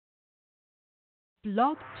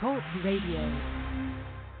Blog Talk Radio.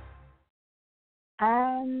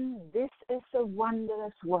 And this is a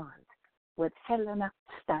wondrous world with Helena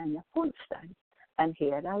Steiner Holstein. And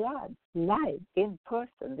here I am, live in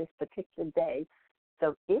person this particular day.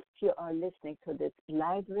 So if you are listening to this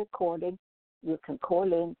live recording, you can call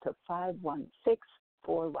in to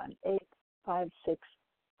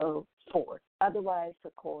 516-418-5604. Otherwise,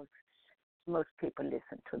 of course, most people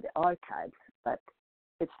listen to the archives, but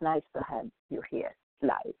it's nice to have you here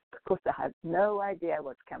live because I have no idea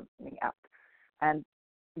what's coming up. And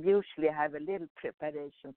usually I have a little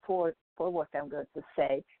preparation for what I'm going to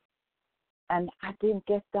say. And I didn't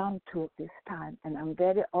get down to it this time, and I'm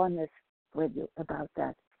very honest with you about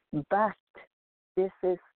that. But this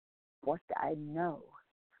is what I know.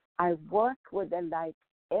 I work with the light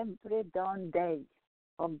every darn day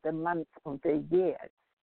of the month of the year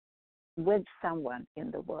with someone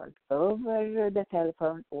in the world, over the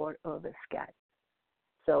telephone or over Skype.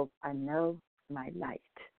 So I know my light.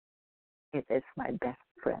 It is my best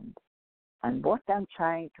friend. And what I'm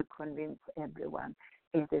trying to convince everyone,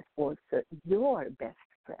 it is also your best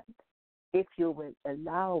friend, if you will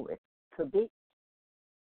allow it to be.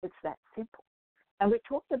 It's that simple. And we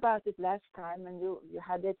talked about it last time, and you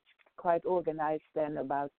had it quite organized then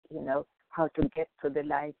about, how to get to the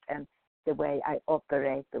light and the way I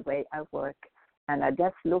operate, the way I work. And I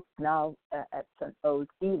just looked now at some old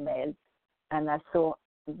emails, and I saw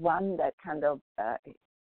one that kind of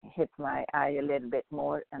hit my eye a little bit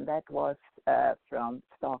more, and that was from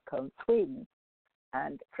Stockholm, Sweden,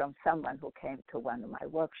 and from someone who came to one of my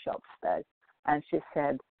workshops there. And she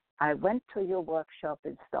said, I went to your workshop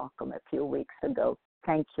in Stockholm a few weeks ago.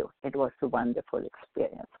 Thank you. It was a wonderful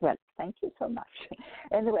experience. Well, thank you so much.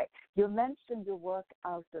 Anyway, you mentioned you work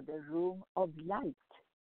out of the room of light,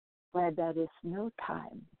 where there is no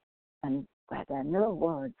time and where there are no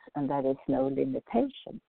words and there is no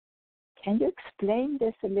limitation. Can you explain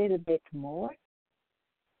this a little bit more?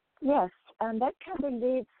 Yes, and that kind of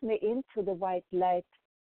leads me into the white light,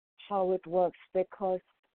 how it works, because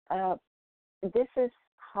this is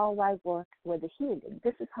how I work with the healing.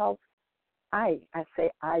 This is how I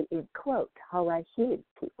say I in quote, how I heal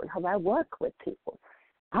people, how I work with people.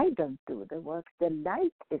 I don't do the work. The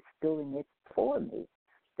light is doing it for me.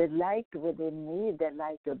 The light within me, the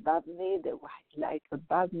light above me, the white light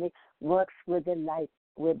above me works with the light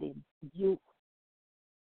within you.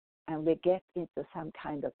 And we get into some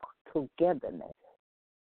kind of togetherness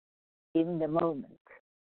in the moment.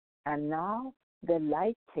 And now the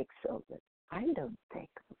light takes over. I don't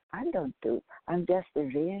do. I'm just a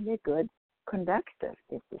really good conductor,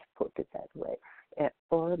 if we put it that way,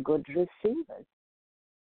 or a good receiver.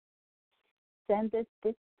 Send it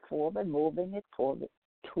forward, moving it forward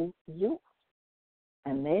to you.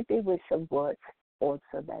 And maybe with some words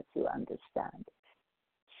also that you understand.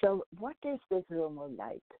 So what is this room of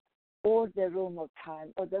light, or the room of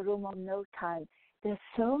time, or the room of no time? There's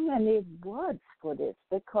so many words for this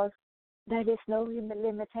because there is no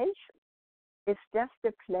limitation. It's just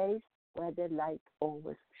a place where the light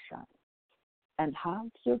always shines. And how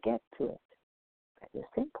do you get to it? Very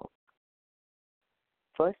simple.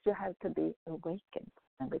 First, you have to be awakened.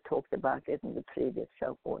 And we talked about it in the previous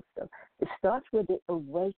show also. It starts with the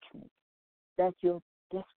awakening, that you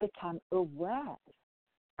just become aware,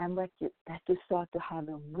 and that you start to have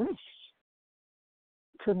a wish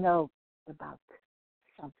to know about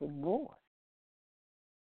something more.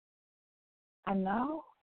 And now,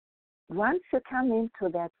 once you come into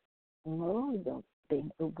that mode of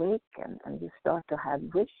being awakened, and you start to have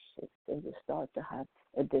wishes, and you start to have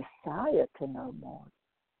a desire to know more,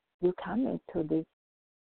 you come into this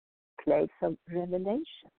place of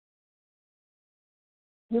revelation.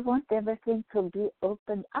 You want everything to be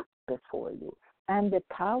opened up before you. And the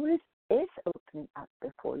power is opening up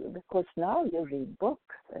before you, because now you read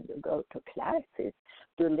books and you go to classes,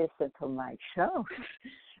 you listen to my shows,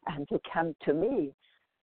 and you come to me.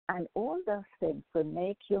 And all those things will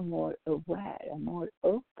make you more aware and more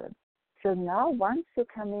open. So now once you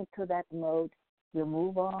come into that mode, you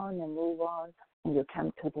move on, and you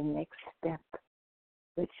come to the next step,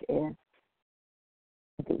 which is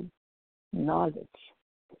the knowledge,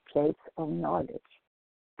 the place of knowledge.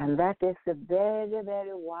 And that is a very,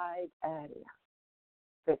 very wide area,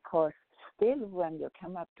 because still when you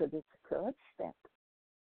come up to this third step,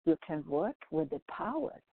 you can work with the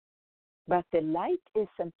power. But the light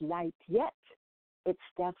isn't light yet.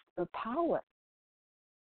 It's just a power.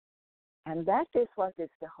 And that is what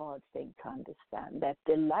is the hard thing to understand, that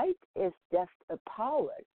the light is just a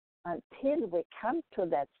power until we come to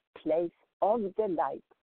that place of the light.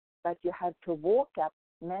 But you have to walk up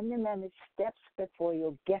many, many steps before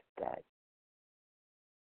you get there.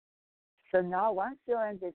 So now once you're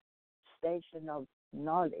in this station of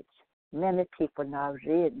knowledge, many people now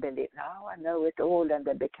believe, now I know it all, and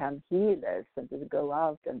they become healers, and they go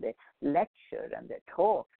out and they lecture and they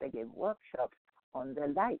talk, they give workshops on the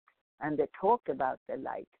light, and they talk about the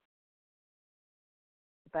light.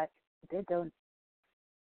 But they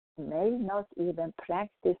may not even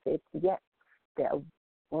practice it yet. They're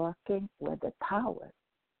working with the power.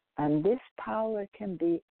 And this power can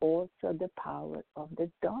be also the power of the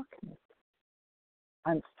darkness.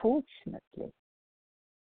 Unfortunately,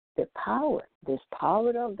 this power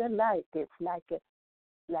of the light is like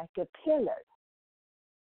a pillar.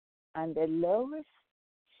 And the lowest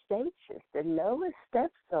stages, the lowest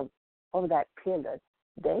steps of that pillar,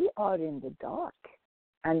 they are in the dark.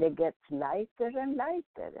 And it gets lighter and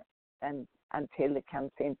lighter and until it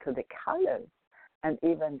comes into the colors. And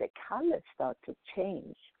even the colors start to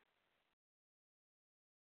change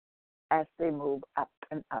as they move up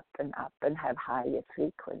and up and up and have higher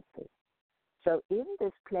frequencies. So in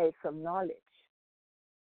this place of knowledge,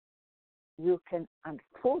 you can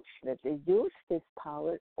unfortunately use this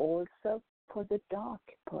power also for the dark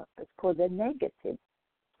purpose, for the negative,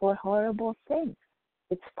 for horrible things.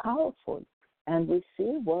 It's powerful. And we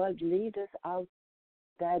see world leaders out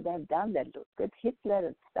there that have done that. Look at Hitler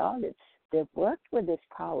and Stalin. They've worked with this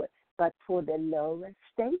power, but for the lower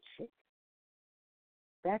stages.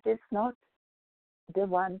 That is not the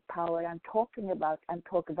one power I'm talking about. I'm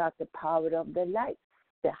talking about the power of the light,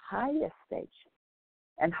 the higher stage.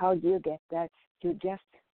 And how do you get that? You just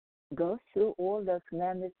go through all those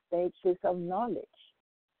many stages of knowledge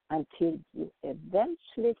until you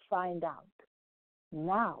eventually find out,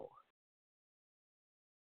 now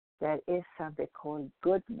there is something called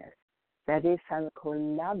goodness. There is something called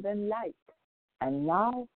love and light. And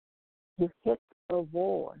now you hit a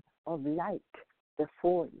wall of light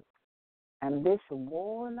before you. And this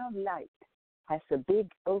wall of light has a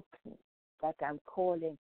big opening that I'm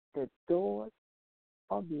calling the door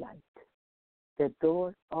of light. The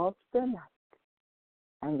door of the light.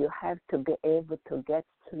 And you have to be able to get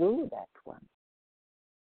through that one.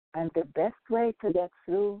 And the best way to get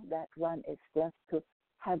through that one is just to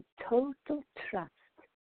have total trust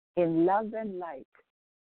in love and light.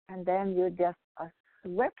 And then you just are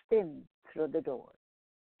swept in through the door.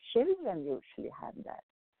 Children usually have that.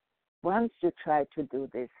 Once you try to do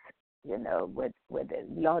this, with a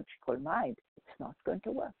logical mind, it's not going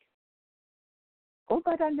to work. Oh,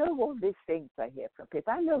 but I know all these things I hear from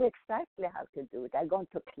people. I know exactly how to do it. I've gone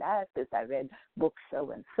to classes. I read books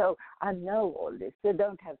so and so. I know all this. You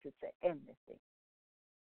don't have to say anything.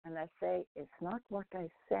 And I say, it's not what I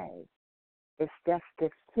say. It's just the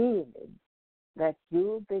feeling that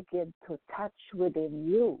you begin to touch within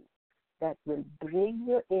you that will bring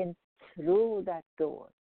you in through that door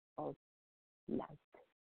of light.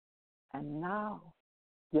 And now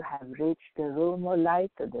you have reached the room of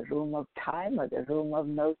light or the room of time or the room of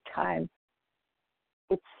no time.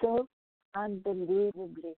 It's so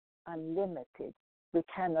unbelievably unlimited. We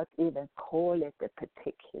cannot even call it a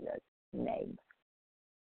particular name.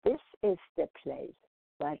 This is the place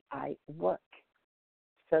where I work.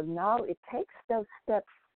 So now it takes those steps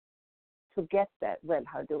to get there. Well,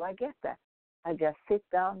 how do I get there? I just sit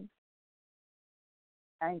down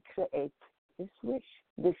and create this wish,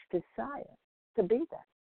 this desire to be there.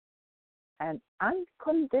 And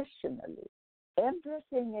unconditionally,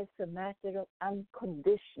 everything is a matter of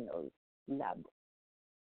unconditional love.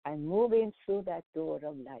 I move in through that door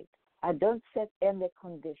of light. I don't set any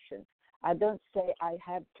conditions. I don't say I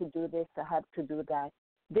have to do this, I have to do that.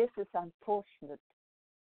 This is unfortunate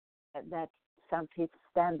that some people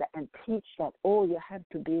stand there and teach that, oh, you have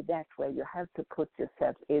to be that way. You have to put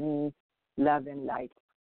yourself in love and light.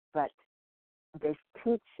 But they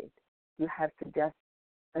teach it. You have to just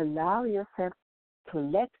allow yourself to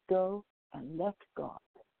let go and let God.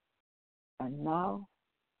 And now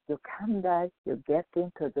you come back, you get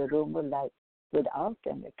into the room of light without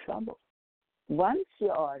any trouble. Once you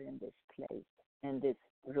are in this place, in this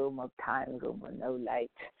room of time, room of no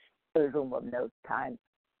light, room of no time,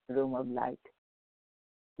 room of light,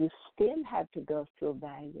 you still have to go through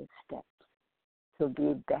various steps to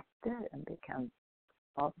be better and become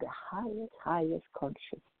of the highest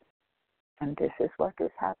consciousness. And this is what is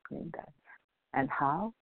happening then. And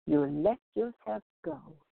how you let yourself go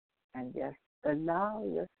and just allow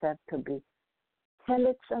yourself to be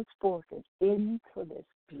teletransported into this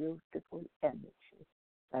beautiful energy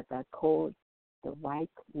that I call the white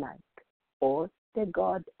light or the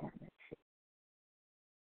God energy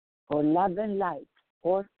or love and light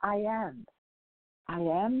or I am. I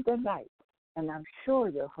am the light. And I'm sure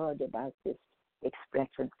you heard about this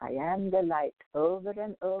expression, I am the light, over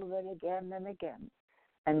and over again and again.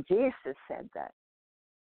 And Jesus said that.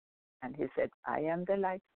 And he said, I am the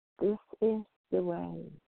light. This is the way.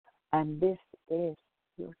 And this is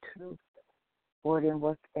your truth. Or in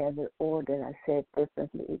whatever order, I say it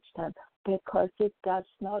differently each time. Because it does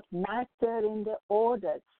not matter in the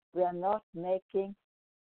order. We are not making,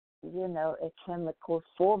 a chemical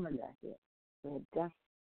formula here. We're just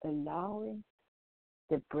allowing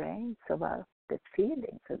the brains of the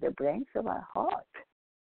feelings of the brains of our heart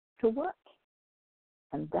to work.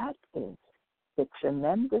 And that is the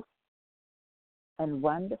tremendous and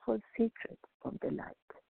wonderful secret of the light.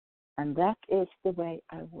 And that is the way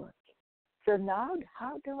I work. So now,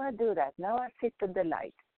 how do I do that? Now I sit in the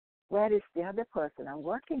light. Where is the other person I'm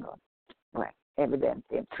working on? Well,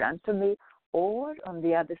 evidently in front of me or on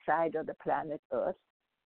the other side of the planet Earth,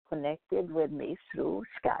 connected with me through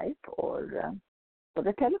Skype or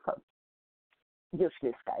the telephone.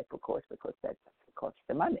 Usually Skype, of course, because that costs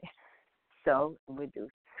the money. So we do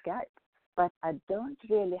Skype. But I don't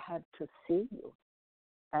really have to see you.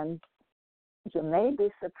 And you may be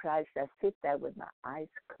surprised I sit there with my eyes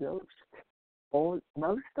closed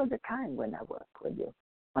most of the time when I work with you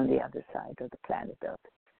on the other side of the planet Earth.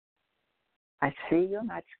 I see you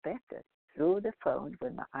much better through the phone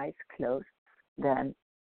with my eyes closed than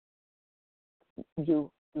you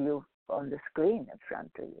on the screen in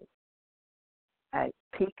front of you. I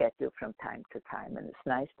peek at you from time to time, and it's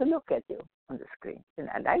nice to look at you on the screen, and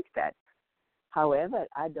I like that. However,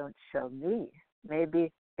 I don't show me.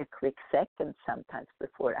 Maybe a quick second sometimes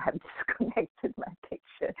before I have disconnected my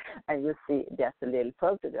picture, and you see just a little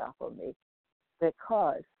photograph of me,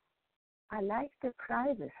 because I like the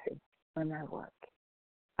privacy when I work.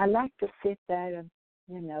 I like to sit there and,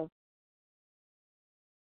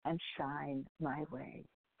 and shine my way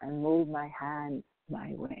and move my hands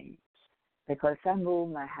my way, because I move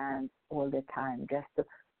my hands all the time just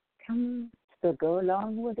to go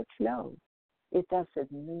along with the flow. It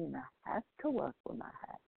doesn't mean I have to work with my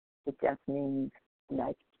hands. It just means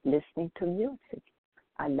like listening to music.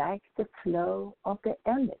 I like the flow of the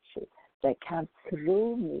energy that comes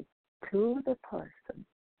through me to the person.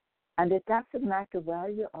 And it doesn't matter where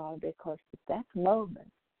you are, because at that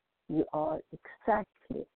moment you are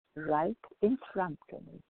exactly right in front of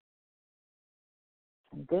me.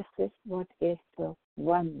 And this is what is so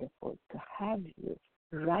wonderful, to have you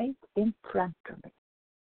right in front of me.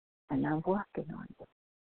 And I'm working on it.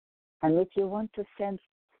 And if you want to send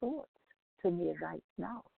thoughts to me right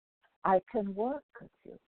now, I can work with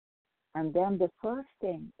you. And then the first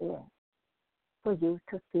thing is for you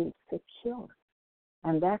to feel secure.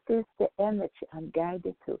 And that is the energy I'm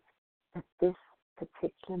guided to at this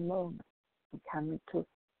particular moment. I'm coming to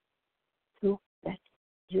that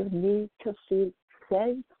you need to feel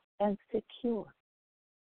safe and secure.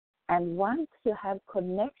 And once you have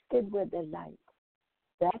connected with the light,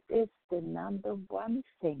 that is the number one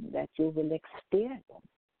thing that you will experience,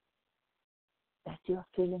 that you're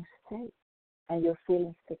feeling safe and you're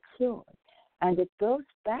feeling secure. And it goes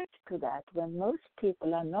back to that when most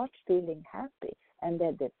people are not feeling happy and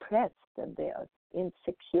they're depressed and they are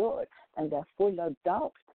insecure and they're full of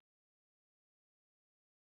doubt.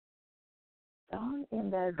 Down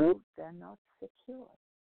in their root, they're not secure,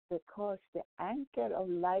 because the anchor of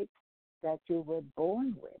light that you were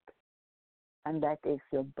born with, and that is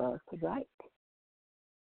your birthright,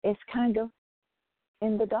 is kind of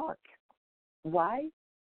in the dark. Why?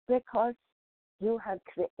 Because you have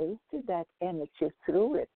created that energy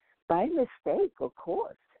through it by mistake, of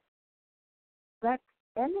course. But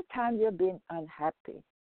anytime you've been unhappy,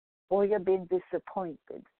 or you've been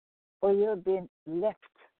disappointed, or you've been left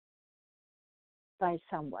by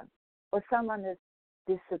someone, or someone has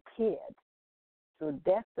disappeared through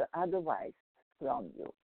death or otherwise from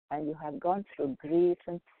you, and you have gone through grief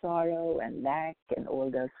and sorrow and lack and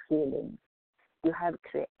all those feelings, you have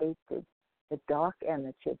created the dark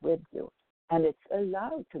energy with you, and it's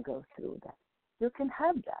allowed to go through that. You can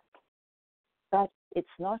have that, but it's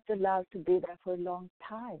not allowed to be there for a long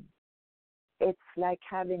time. It's like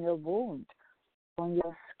having a wound on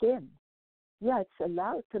your skin. Yeah, it's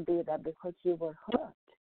allowed to be there because you were hurt,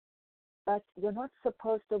 but you're not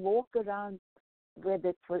supposed to walk around with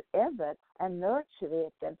it forever and nurture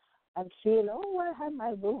it and feel, oh, I have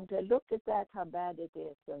my wound, and look at that, how bad it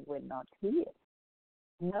is, and we're not healed.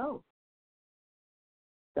 No.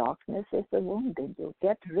 Darkness is a wound in you.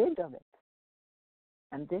 Get rid of it.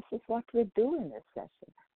 And this is what we do in this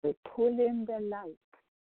session. We pull in the light.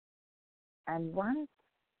 And once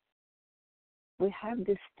we have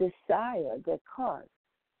this desire, because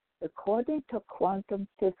according to quantum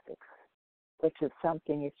physics, which is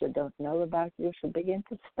something if you don't know about, you should begin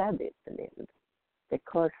to study it a little bit,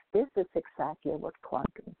 because this is exactly what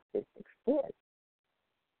quantum physics is,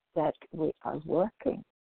 that we are working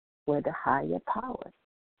with a higher power.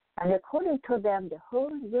 And according to them, the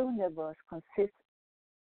whole universe consists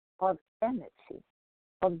of energy,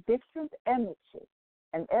 of different energy,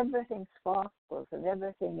 and everything sparkles and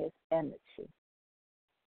everything is energy.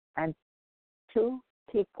 And two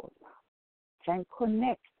people can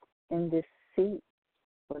connect in this sea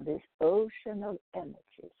or this ocean of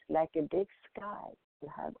energies, like a big sky. You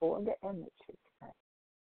have all the energies.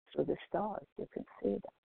 Through the stars, you can see them.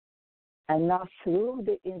 And now through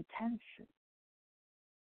the intention,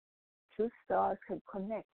 two stars can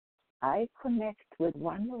connect. I connect with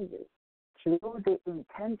one of you through the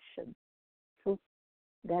intention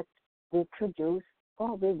that we produce,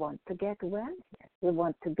 oh, we want to get well here. We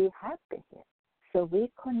want to be happy here. So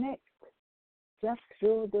we connect just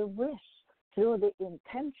through the wish, through the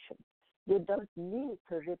intention. You don't need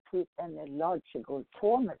to repeat any logical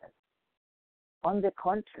formulas. On the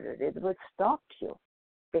contrary, it will stop you,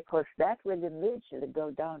 because that will immediately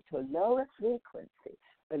go down to a lower frequency,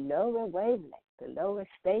 a lower wavelength, a lower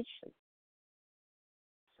station.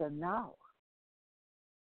 So now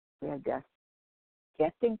we are just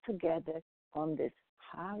getting together on this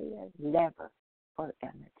higher level of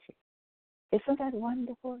energy. Isn't that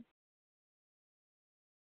wonderful?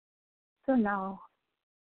 So now,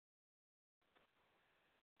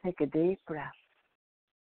 take a deep breath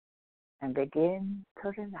and begin to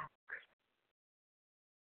relax.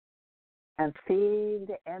 And feel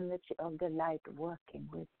the energy of the light working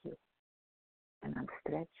with you. And I'm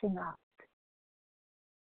stretching out.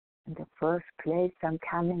 And the first place I'm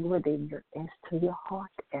coming within you is to your heart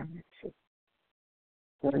energy.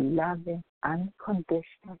 Your loving,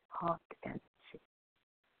 unconditional heart energy.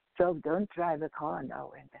 So don't drive a car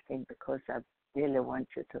now or anything, because I really want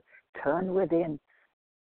you to turn within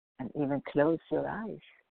and even close your eyes.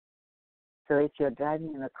 So if you're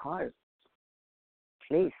driving in a car,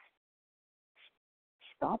 please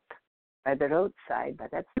stop by the roadside,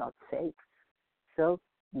 but that's not safe. So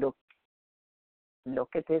look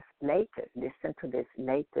at this later. Listen to this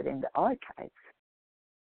later in the archives.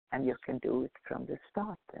 And you can do it from the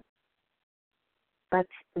start. But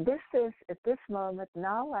this is, at this moment,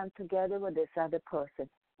 now I'm together with this other person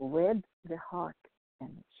with the heart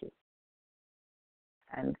energy.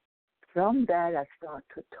 And from there I start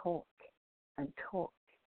to talk and talk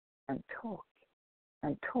and talk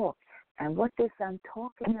and talk. And what is I'm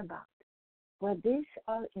talking about? Well, these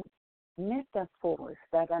are metaphors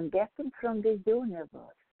that I'm getting from the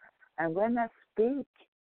universe. And when I speak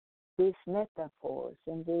these metaphors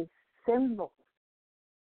and these symbols,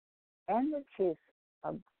 energies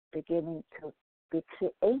are beginning to be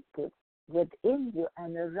created within you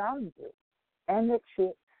and around you.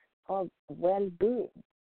 Energy of well-being,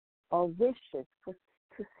 of wishes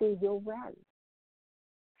to see you well.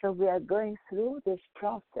 So we are going through this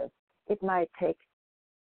process. It might take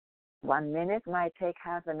 1 minute, might take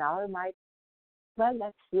half an hour, well,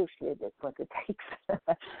 that's usually what it takes.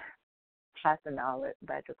 Half an hour,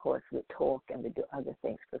 but of course we talk and we do other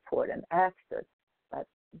things before and after. But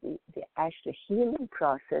the actual healing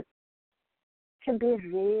process can be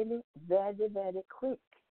really very, very quick.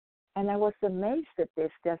 And I was amazed at this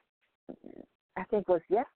just, I think it was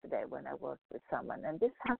yesterday when I worked with someone, and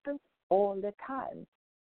this happens all the time,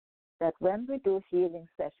 that when we do healing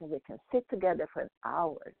session, we can sit together for an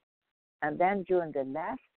hour, and then during the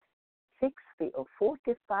last 60 or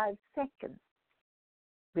 45 seconds,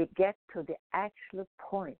 we get to the actual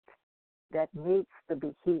point that needs to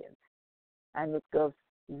be healed. And it goes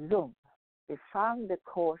zoom. We found the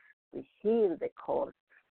cause, we heal the cause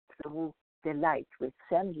through the light. We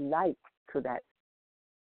send light to that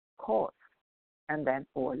cause, and then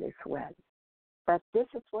all is well. But this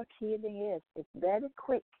is what healing is. It's very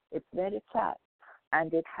quick, it's very fast,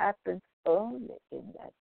 and it happens only in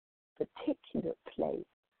that particular place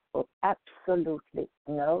of absolutely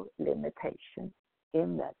no limitation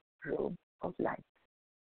in that room of light.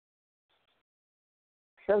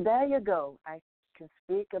 So there you go. I can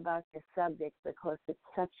speak about the subject because it's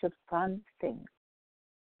such a fun thing.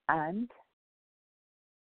 And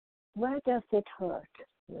where does it hurt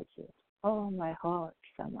with you? Oh, my heart,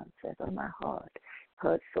 someone said. Oh, my heart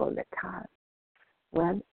hurts all the time.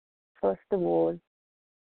 Well, first of all,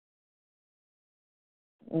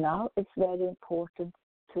 now it's very important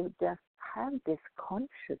to just have this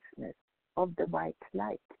consciousness of the white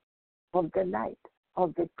light, of the light,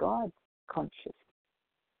 of the God consciousness.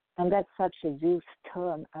 And that's such a used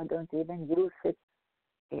term. I don't even use it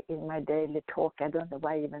in my daily talk. I don't know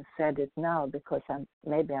why I even said it now, because I'm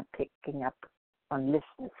picking up on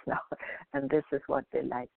listeners now, and this is what they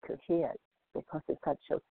like to hear, because it's such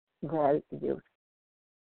a well-used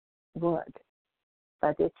word.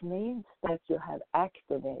 But it means that you have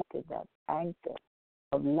activated that anchor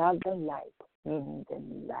of love and light, meaning the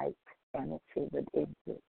light energy within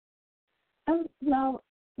you. And now,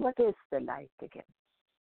 what is the light again?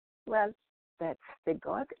 Well, that's the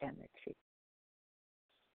God energy.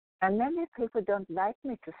 And many people don't like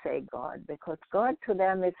me to say God, because God to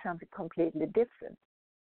them is something completely different.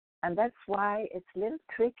 And that's why it's a little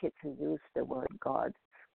tricky to use the word God,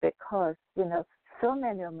 because, so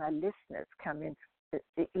many of my listeners come in,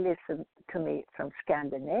 listen to me from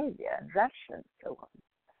Scandinavia and Russia and so on.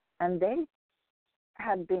 And they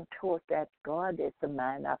have been taught that God is the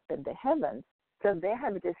man up in the heavens. So they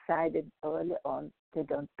have decided early on they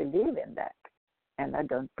don't believe in that. And I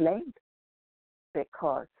don't blame them,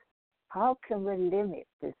 because how can we limit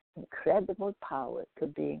this incredible power to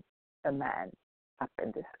being a man up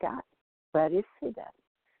in the sky? Where is he then?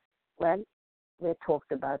 Well, we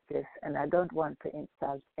talked about this, and I don't want to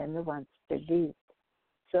insult anyone's belief.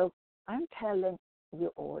 So I'm telling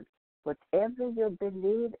you all, whatever you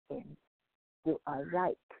believe in, you are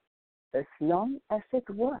right, as long as it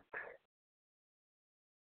works.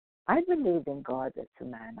 I believe in God as a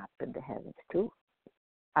man up in the heavens too,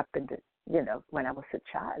 up in the, when I was a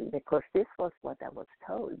child, because this was what I was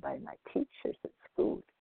told by my teachers at school.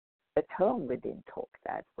 At home, we didn't talk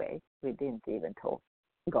that way. We didn't even talk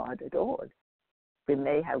God at all. We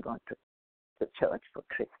may have gone to church for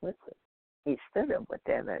Christmas, or Easter, or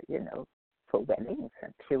whatever, for weddings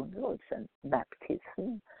and funerals and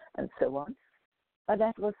baptism and so on. But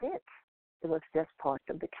that was it. It was just part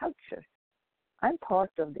of the culture. I'm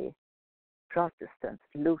part of the Protestant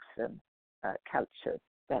Lutheran culture.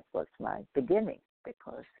 That was my beginning,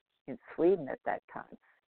 because in Sweden at that time,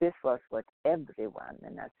 this was what everyone,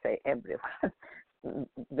 and I say everyone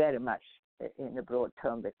very much in a broad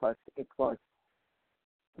term, because it was,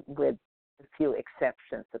 with a few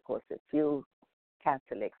exceptions, of course, a few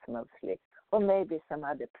Catholics mostly, or maybe some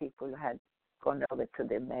other people who had gone over to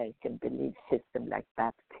the American belief system like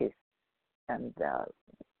Baptist and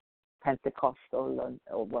Pentecostal,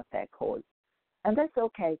 or what they're called. And that's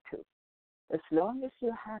okay too, as long as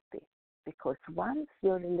you're happy, because once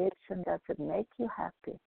your religion doesn't make you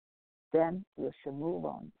happy, then you should move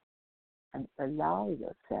on and allow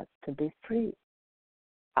yourself to be free.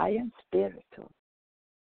 I am spiritual.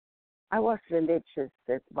 I was religious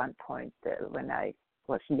at one point when I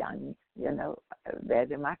was young,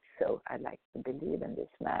 very much so. I liked to believe in this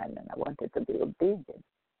man, and I wanted to be obedient.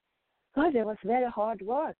 But it was very hard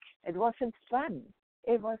work. It wasn't fun.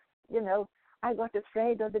 It was, I got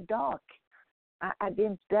afraid of the dark. I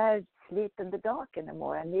didn't dare sleep in the dark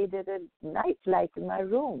anymore. I needed a night light in my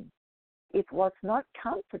room. It was not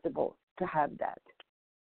comfortable to have that.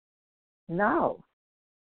 Now,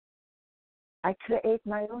 I create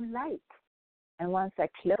my own light. And once I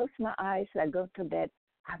close my eyes, I go to bed,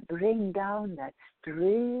 I bring down that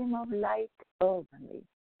stream of light over me.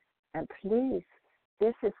 And please,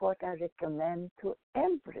 this is what I recommend to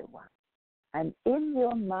everyone. And in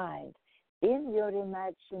your mind, in your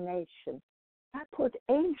imagination, I put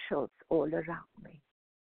angels all around me.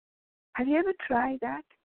 Have you ever tried that?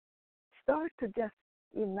 Start to just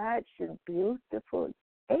imagine beautiful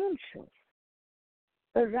angels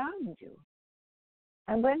around you.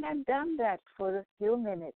 And when I've done that for a few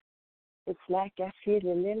minutes, it's like I feel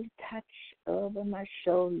a little touch over my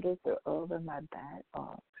shoulders or over my back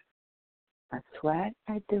arm. I swear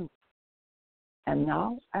I do. And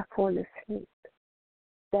now I fall asleep.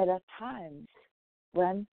 There are times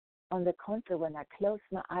when, on the contrary, when I close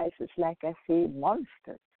my eyes, it's like I see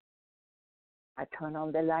monsters. I turn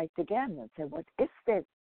on the light again and say, what is this?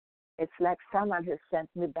 It's like someone has sent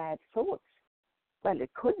me bad thoughts. Well, it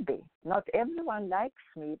could be. Not everyone likes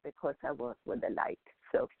me because I work with the light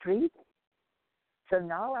so freely. So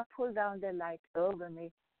now I pull down the light over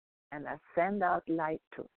me, and I send out light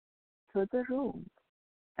to the room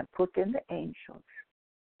and put in the angels.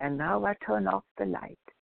 And now I turn off the light,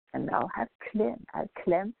 and now I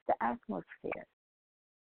cleanse the atmosphere.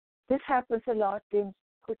 This happens a lot in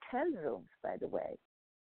hotel rooms, by the way.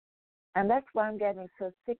 And that's why I'm getting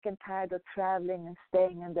so sick and tired of traveling and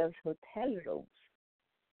staying in those hotel rooms,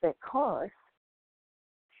 because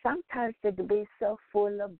sometimes they can be so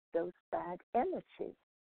full of those bad energies,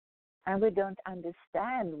 and we don't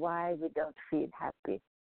understand why we don't feel happy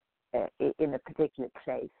in a particular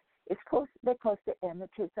place. It's because the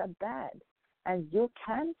energies are bad, and you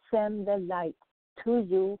can send the light to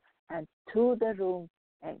you and to the room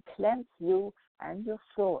and cleanse you and your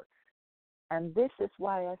thoughts. And this is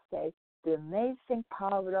why I say the amazing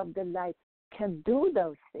power of the light can do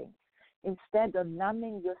those things instead of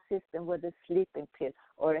numbing your system with a sleeping pill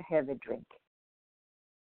or a heavy drink.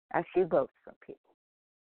 I see both from people.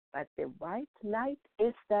 But the white light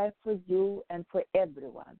is there for you and for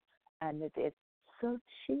everyone. And it is so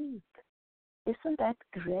cheap. Isn't that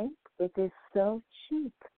great? It is so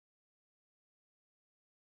cheap.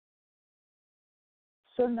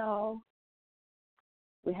 So now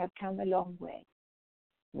we have come a long way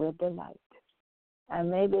with the light.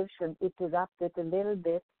 And maybe we should interrupt it a little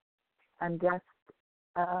bit and just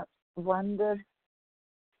wonder,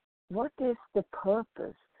 what is the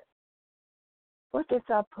purpose? What is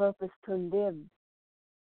our purpose to live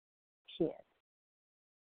here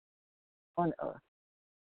on earth?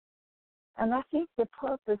 And I think the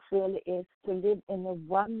purpose really is to live in a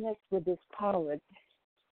oneness with this power,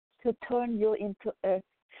 to turn you into a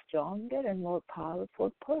stronger and more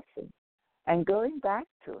powerful person. And going back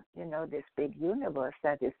to, this big universe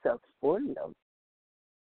that is so full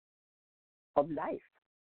of life.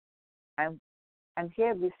 And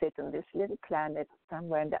here we sit on this little planet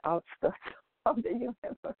somewhere in the outskirts of the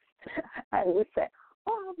universe. I would say,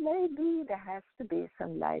 maybe there has to be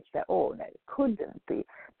some life there. Oh, no, it couldn't be,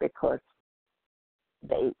 because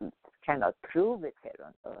they cannot prove it here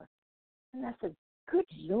on earth. And I said, good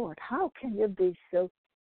Lord, how can you be so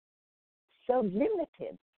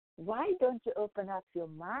limited? Why don't you open up your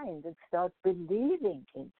mind and start believing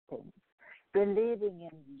in things, believing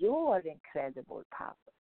in your incredible power,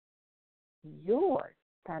 your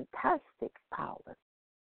fantastic power?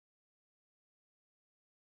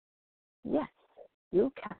 Yes,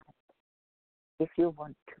 you can, if you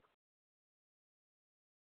want to.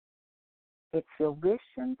 It's your wish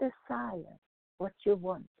and desire, what you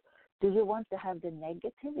want. Do you want to have the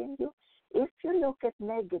negative in you? If you look at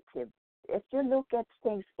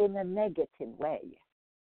things in a negative way,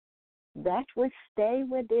 that will stay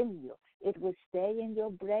within you. It will stay in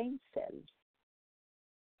your brain cells.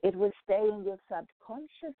 It will stay in your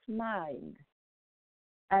subconscious mind.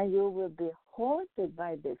 And you will be haunted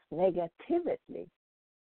by this negativity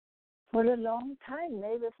for a long time,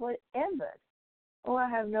 maybe forever. Oh, I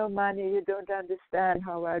have no money. You don't understand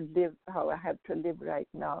how I live, how I have to live right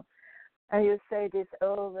now. And you say this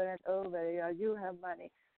over and over. Yeah, you have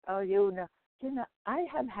money. Oh, you know. I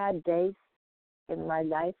have had days in my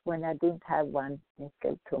life when I didn't have one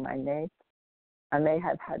nickel to my name. I may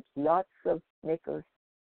have had lots of nickels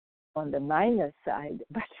on the minus side,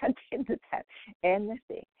 but I didn't have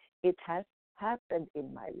anything. It has happened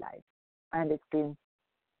in my life, and it's been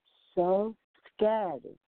so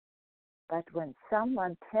scary. But when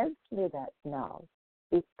someone tells me that now,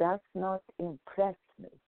 it does not impress me,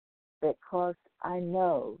 because I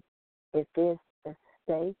know it is a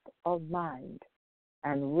state of mind.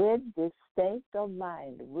 And with this state of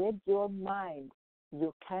mind, with your mind,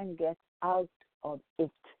 you can get out of it.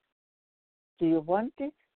 Do you want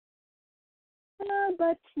it?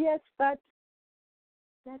 But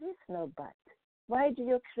there is no but. Why do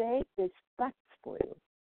you create this but for you?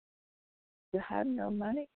 You have no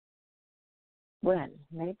money? Well,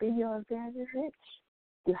 maybe you're very rich.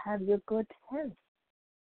 You have your good health.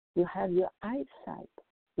 You have your eyesight.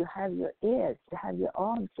 You have your ears. You have your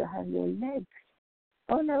arms. You have your legs.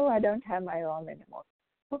 Oh, no, I don't have my arm anymore.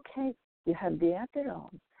 Okay, you have the other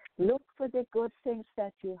arm. Look for the good things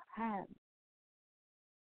that you have.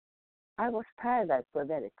 I was paralyzed for a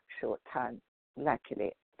very short time,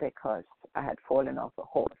 luckily, because I had fallen off a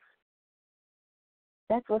horse.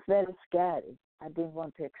 That was very scary. I didn't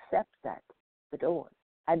want to accept that at all.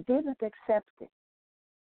 I didn't accept it.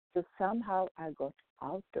 So somehow I got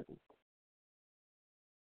out of it.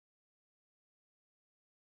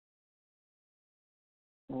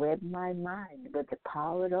 With my mind, with the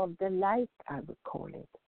power of the light, I would call it.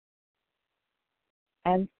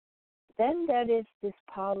 And then there is this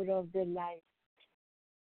power of the light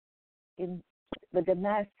with the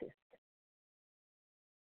masses.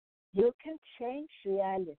 You can change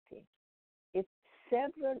reality if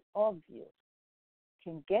several of you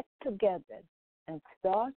can get together and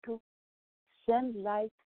start to send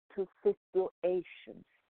light to situations.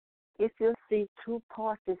 If you see two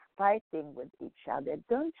parties fighting with each other,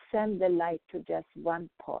 don't send the light to just one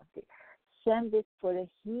party. Send it for a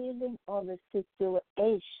healing of a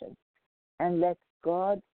situation, and let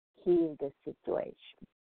God heal the situation.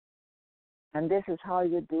 And this is how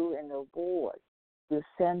you do in a war. You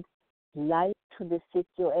send light to the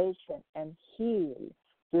situation and heal.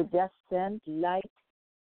 You just send light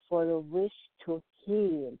for a wish to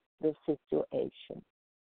heal the situation.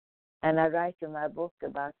 And I write in my book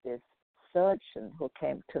about this surgeon who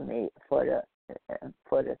came to me for a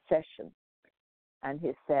for a session, and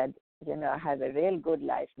he said, I have a real good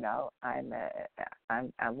life now. I'm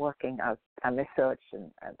working out. I'm a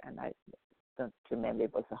surgeon, and I don't remember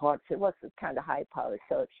it was a heart. It was a kind of high power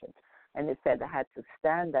surgeon, and he said I had to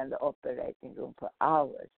stand in the operating room for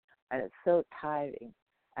hours, and it's so tiring.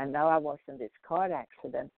 And now I was in this car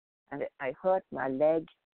accident, and I hurt my leg,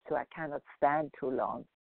 so I cannot stand too long,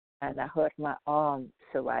 and I hurt my arm,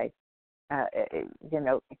 so I,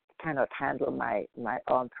 cannot handle my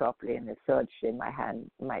arm properly in the surgery. My hand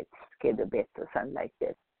might skid a bit or something like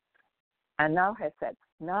this. And now I said,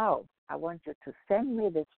 now I want you to send me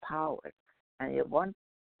this power, and you want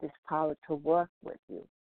this power to work with me,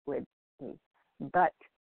 but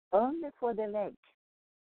only for the leg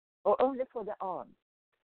or only for the arm,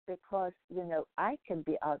 because I can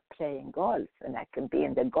be out playing golf, and I can be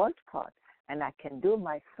in the golf cart, and I can do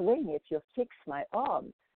my swing if you fix my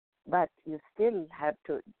arm, but you still have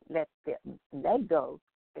to let the leg go,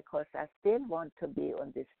 because I still want to be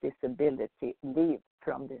on this disability leave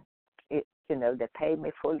from they pay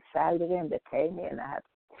me full salary, and they pay me, and I have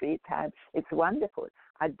free time. It's wonderful.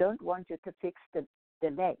 I don't want you to fix the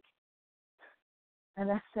leg.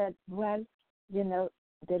 And I said, well, the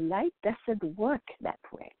light doesn't work that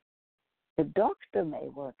way. The doctor may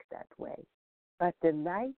work that way, but the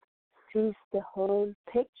light sees the whole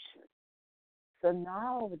picture. So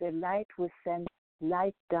now the light will send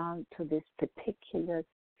light down to this particular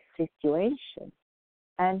situation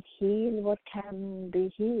and heal what can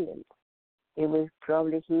be healed. It will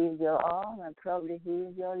probably heal your arm and probably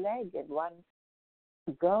heal your leg in one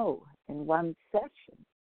go, in one session.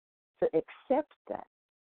 So accept that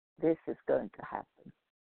this is going to happen.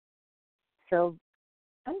 So,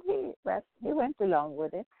 and he went along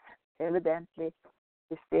with it. Evidently,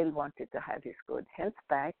 he still wanted to have his good health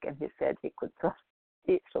back, and he said he thought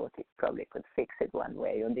he probably could fix it one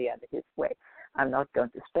way or the other his way. I'm not going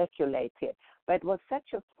to speculate here, but it was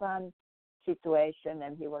such a fun situation,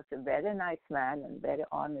 and he was a very nice man and very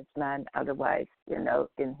honest man otherwise,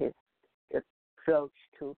 in his approach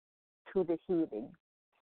to the healing,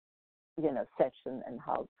 session and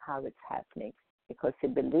how it's happening, because he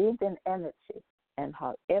believed in energy and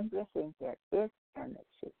how everything there is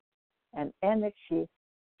energy. And energy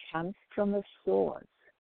comes from a source.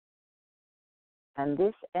 And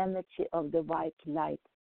this energy of the white light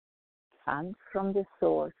comes from the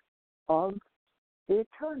source of the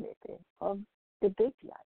eternity, of the big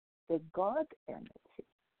light, the God energy.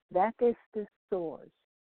 That is the source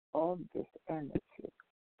of this energy,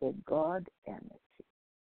 the God energy.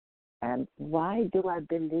 And why do I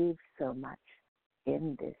believe so much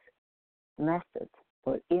in this method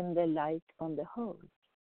or in the light on the whole?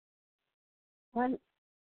 Well,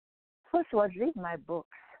 first of all, read my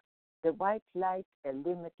books, The White Light, A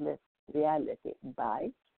Limitless Reality by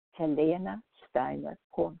Helena Steiner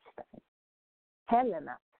Hornstein.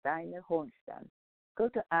 Helena Steiner Hornstein. Go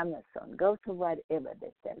to Amazon, go to wherever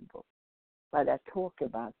they sell books. But I talk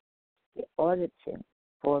about the origin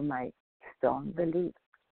for my strong belief,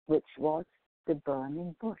 which was the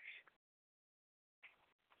burning bush.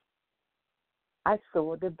 I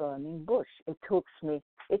saw the burning bush. It took me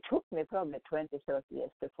probably 20, 30 years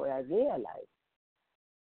before I realized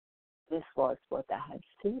this was what I had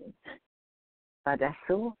seen. But I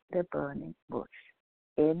saw the burning bush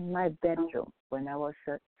in my bedroom when I was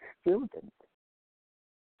a student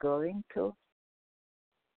going to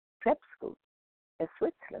prep school in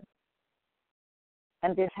Switzerland.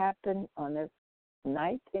 And this happened on a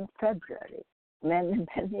night in February, many,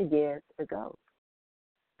 many years ago.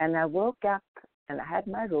 And I woke up and I had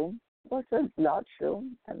my room. It was a large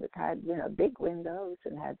room, and it had, big windows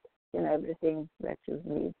and had, everything that you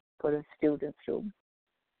need for a student's room.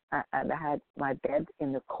 And I had my bed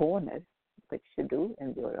in the corner, which you do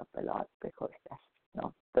in Europe a lot because that's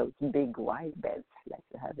not those big wide beds like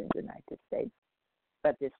you have in the United States.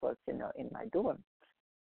 But this was, in my dorm.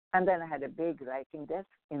 And then I had a big writing desk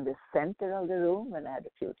in the center of the room, and I had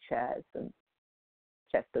a few chairs and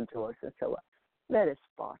chest of drawers and so on. Very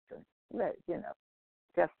Spartan, very,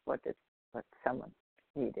 just what someone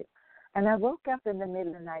needed. And I woke up in the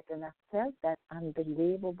middle of the night, and I felt that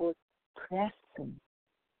unbelievable presence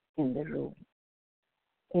in the room.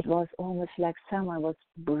 It was almost like someone was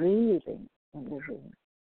breathing in the room.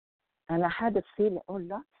 And I had a feeling,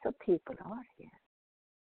 lots of people are here.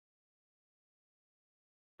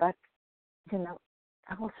 But,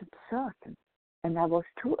 I wasn't certain. And I was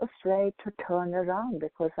too afraid to turn around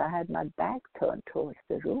because I had my back turned towards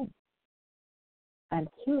the room. And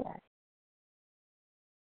here,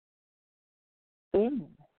 in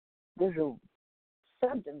the room,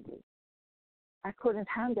 suddenly, I couldn't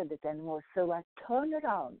handle it anymore, so I turned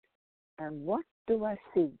around And what do I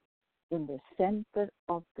see in the center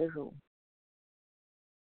of the room?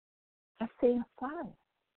 I see a fire.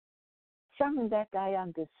 Something that I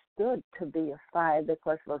understood to be a fire,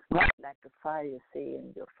 because it was not like the fire you see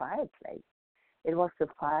in your fireplace. It was a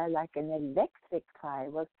fire like an electric fire.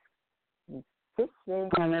 It was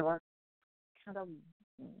sizzling, and it was kind of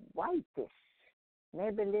whitish,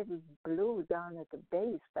 maybe a little blue down at the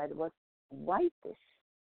base, but it was whitish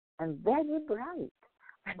and very bright.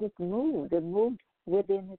 And it moved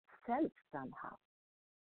within itself somehow.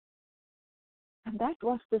 And that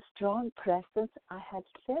was the strong presence I had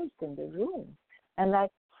felt in the room. And I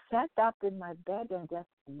sat up in my bed and just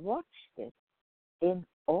watched it in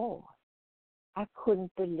awe. I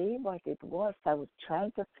couldn't believe what it was. I was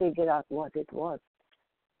trying to figure out what it was.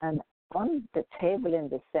 And on the table in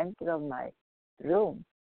the center of my room,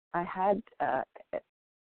 I had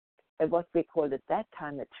what we called at that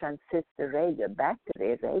time a transistor radio,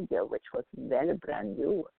 battery radio, which was very brand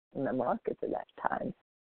new in the market at that time.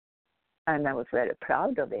 And I was very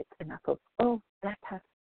proud of it. And I thought, oh, that has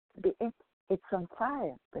to be it. It's on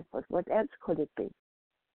fire. Because what else could it be?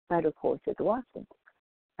 But of course it wasn't.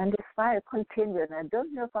 And the fire continued. And I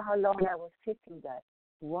don't know for how long I was sitting there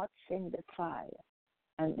watching the fire.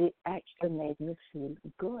 And it actually made me feel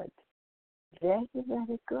good. Very,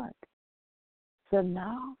 very good. So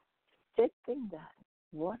now, sitting there,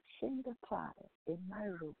 watching the fire in my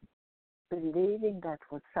room, believing that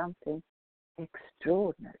was something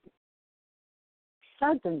extraordinary.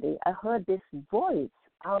 Suddenly, I heard this voice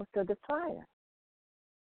out of the fire.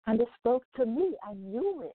 And it spoke to me. I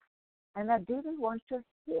knew it. And I didn't want to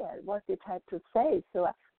hear what it had to say. So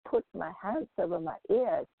I put my hands over my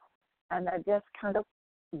ears. And I just kind of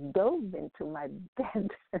dove into my bed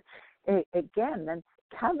again and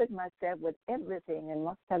covered myself with everything and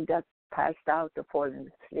must have just passed out or fallen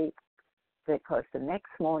asleep. Because the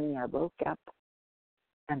next morning I woke up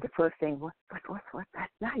and the first thing was, what was that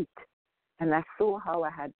light? And I saw how I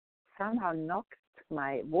had somehow knocked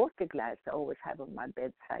my water glass I always have on my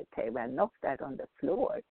bedside table. I knocked that on the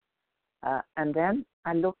floor. And then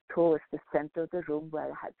I looked towards the center of the room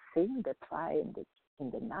where I had seen the fire in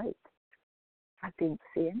the night. I didn't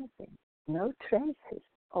see anything, no traces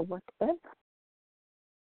of whatever.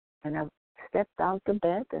 And I stepped out of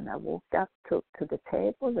bed and I walked up to the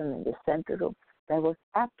table, and in the center room there was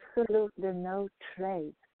absolutely no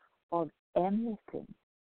trace of anything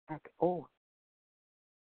at all.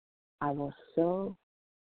 I was so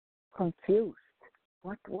confused.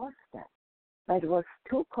 What was that? But it was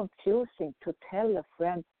too confusing to tell a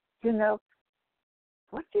friend,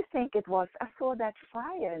 what do you think it was? I saw that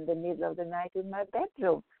fire in the middle of the night in my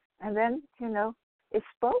bedroom. And then, it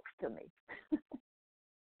spoke to me.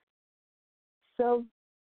 So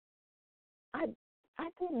I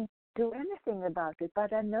didn't do anything about it,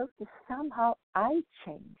 but I noticed somehow I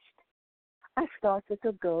changed. I started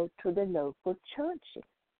to go to the local churches.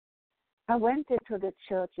 I went into the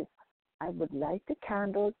churches. I would light the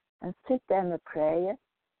candles and sit there in a prayer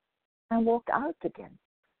and walk out again.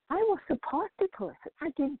 I was a party person. I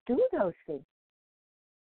didn't do those things.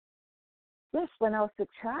 Yes, when I was a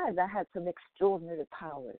child, I had some extraordinary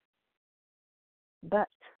powers. But,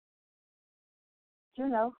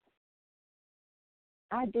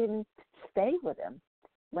 I didn't stay with them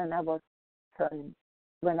when I went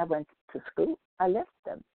to school. I left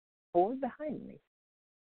them all behind me.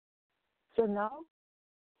 So now,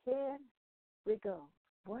 here we go.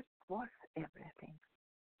 What was everything?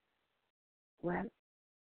 Well,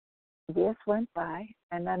 years went by,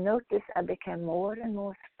 and I noticed I became more and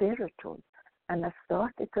more spiritual, and I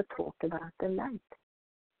started to talk about the light.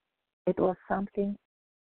 It was something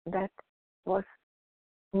that was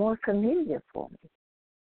more familiar for me.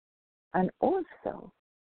 And also,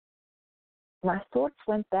 my thoughts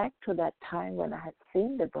went back to that time when I had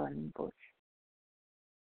seen the burning bush.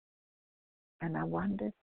 And I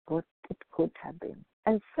wondered what it could have been.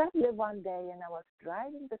 And suddenly one day, and I was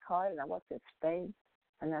driving the car, and I was in Spain,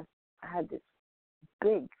 and I had this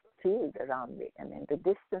big field around me, and in the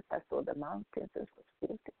distance I saw the mountains. It was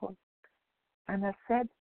beautiful. And I said,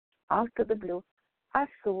 out of the blue, I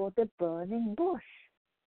saw the burning bush.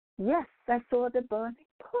 Yes, I saw the burning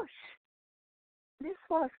bush. This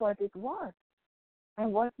was what it was.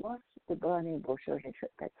 And what was the burning bush?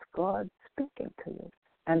 That's God speaking to you.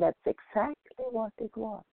 And that's exactly what it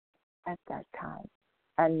was at that time.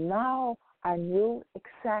 And now I knew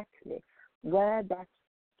exactly where that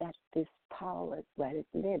this power, where it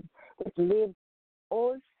lived. It lived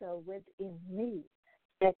also within me,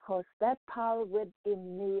 because that power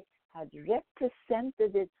within me had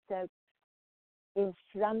represented itself in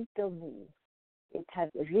front of me. It had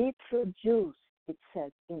reproduced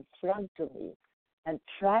itself in front of me and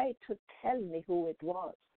tried to tell me who it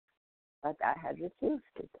was. But I had refused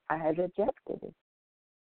it. I had rejected it.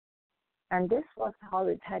 And this was how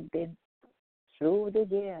it had been through the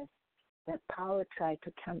years. That power tried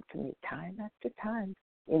to come to me time after time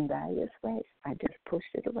in various ways. I just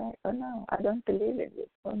pushed it away. Oh no, I don't believe in it.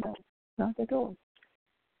 Oh no, not at all.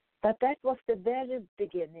 But that was the very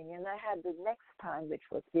beginning, and I had the next time, which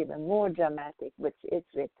was even more dramatic, which is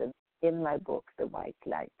written in my book, The White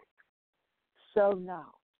Light. So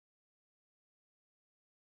now,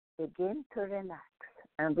 begin to relax,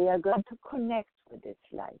 and we are going to connect with this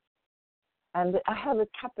light. And I have a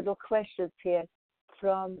couple of questions here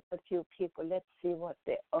from a few people. Let's see what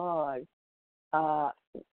they are. Oh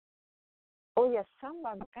yes,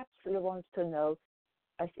 someone absolutely wants to know,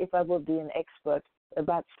 as if I would be an expert,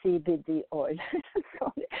 about CBD oil.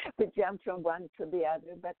 Sorry, we jumped from one to the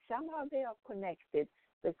other, but somehow they are connected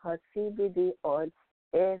because CBD oil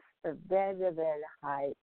is a very, very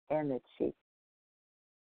high energy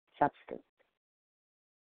substance,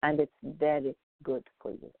 and it's very good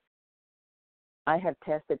for you. I have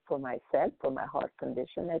tested for myself, for my heart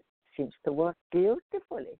condition. It seems to work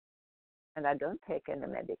beautifully, and I don't take any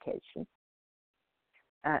medication.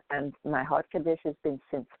 And my heart condition has been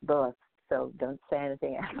since birth, so don't say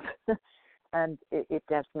anything else. And it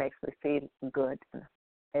just makes me feel good and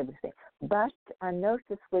everything. But I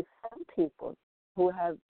noticed with some people who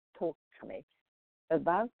have talked to me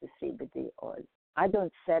about the CBD oil, I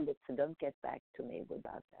don't sell it, so don't get back to me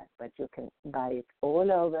about that, but you can buy it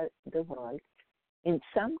all over the world. In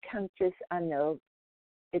some countries, I know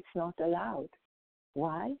it's not allowed.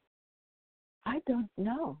 Why? I don't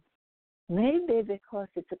know. Maybe because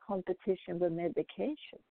it's a competition with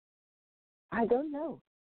medication. I don't know.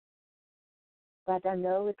 But I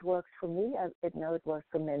know it works for me. I know it works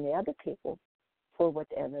for many other people for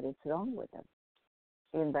whatever is wrong with them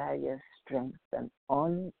in various strengths and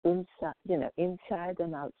inside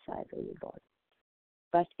and outside of your body.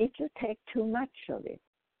 But if you take too much of it,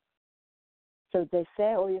 so they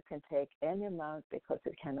say, oh, you can take any amount because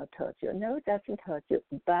it cannot hurt you. No, it doesn't hurt you,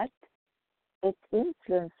 but it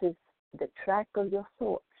influences the track of your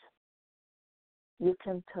thoughts. You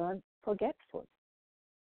can turn forgetful.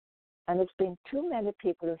 And it's been too many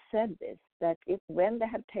people who said this, that when they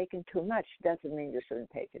have taken too much, doesn't mean you shouldn't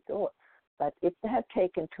take it all. But if they have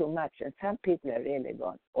taken too much, and some people are really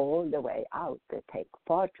gone all the way out, they take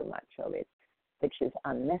far too much of it, which is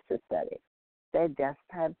unnecessary. They just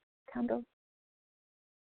have kind of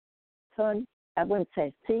turn, I wouldn't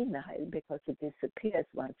say senile because it disappears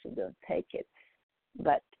once you don't take it,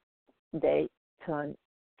 but they turn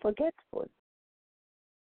forgetful.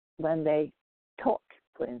 When they talk,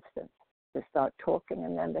 for instance, they start talking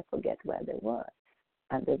and then they forget where they were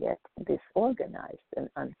and they get disorganized and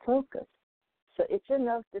unfocused. So if you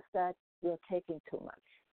notice that you're taking too much,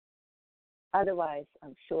 otherwise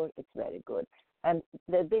I'm sure it's very good. And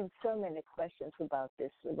there have been so many questions about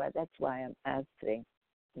this, but that's why I'm answering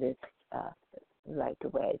this right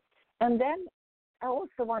away. And then I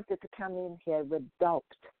also wanted to come in here with doubt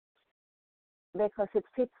because it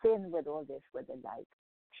fits in with all this with the light.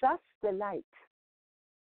 Trust the light.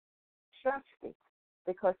 Trust it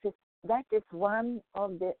because that is one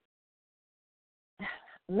of the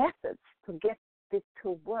methods to get it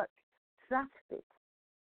to work. Trust it.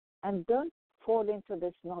 And don't fall into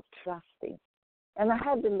this not trusting. And I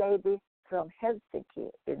had a lady from Helsinki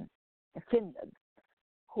in Finland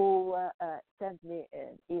who sent me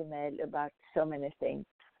an email about so many things.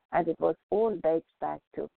 And it was all based back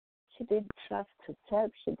to she didn't trust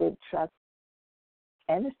herself. She didn't trust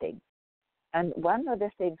anything. And one of the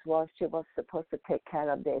things was she was supposed to take care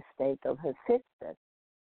of the estate of her sister,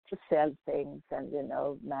 to sell things and,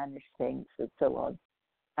 manage things and so on.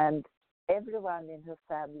 And everyone in her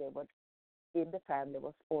family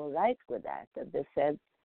was all right with that. And they said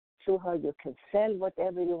to her, you can sell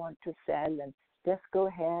whatever you want to sell and just go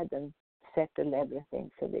ahead and settle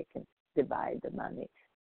everything so they can divide the money.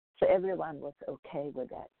 So everyone was okay with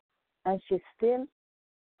that. And she still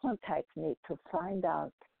contacts me to find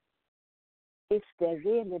out if they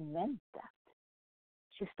really meant that.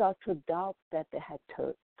 She started to doubt that they had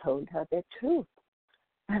told her the truth.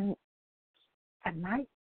 And my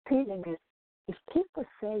feeling is, if people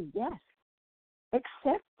say yes,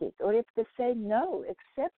 accept it. Or if they say no,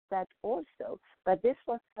 accept that also. But this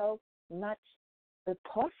was so much a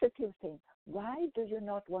positive thing. Why do you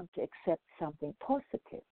not want to accept something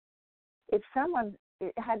positive? If someone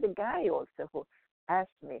had a guy also who asked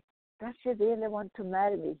me, does she really want to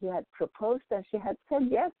marry me? He had proposed and she had said,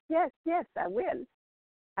 yes, I will.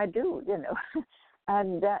 I do,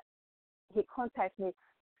 And he contacted me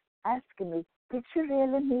asking me, did you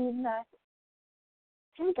really mean that?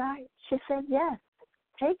 Hey, guy, she said, yes,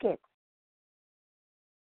 take it.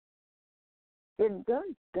 Then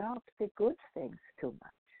don't doubt the good things too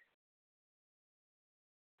much.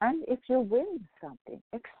 And if you win something,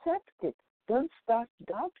 accept it. Don't start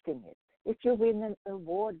doubting it. If you win an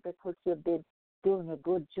award because you've been doing a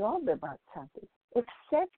good job about something,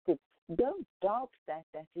 accept it. Don't doubt that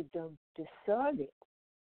you don't deserve it.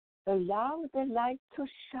 Allow the light to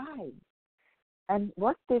shine. And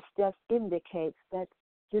what this just indicates that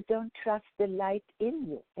you don't trust the light in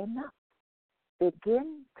you enough.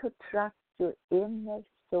 Begin to trust your inner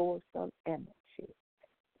source of energy.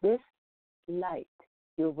 This light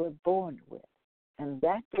you were born with. And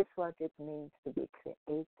that is what it means to be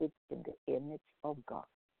created in the image of God.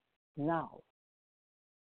 Now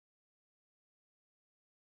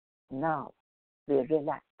we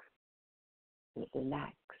relax. We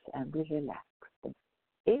relax and we relax. And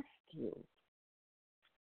if you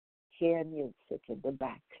hear music in the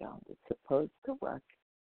background, it's supposed to work.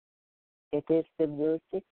 It is the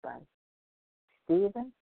music by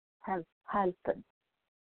Stephen Halpern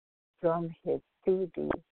from his CD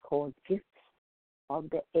called Gifts of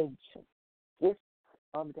the Ancient. Gifts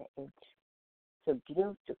of the Ancient. It's a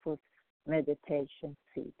beautiful meditation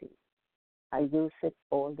CD. I use it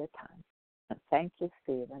all the time. And thank you,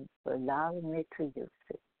 Stephen, for allowing me to use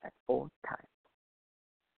it at all times.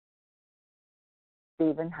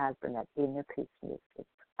 Stephen Halpern at Inner Peace Music.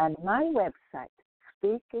 And my website,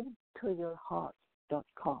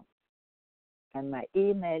 speakingtoyourheart.com. And my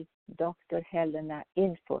email, Dr. Helena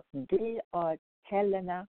Info, Dr.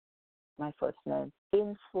 Helena, my first name,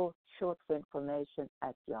 info, short for information,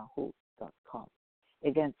 at yahoo.com.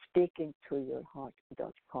 Again,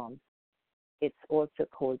 speakingtoyourheart.com. It's also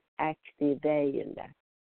called Activale,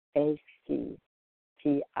 ACTIVALE,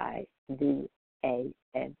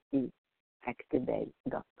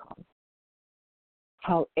 Activale.com.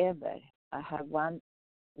 However, I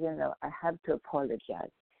have to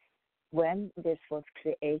apologize. When this was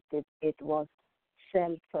created, it was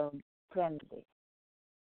cell phone friendly.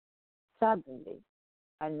 Suddenly,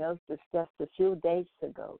 I noticed just a few days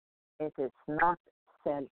ago, it is not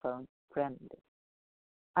cell phone friendly.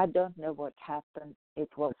 I don't know what happened.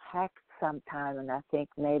 It was hacked sometime, and I think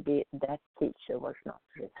maybe that feature was not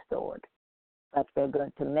restored. But we're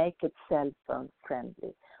going to make it cell phone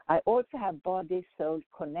friendly. I also have Body Soul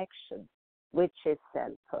Connection, which is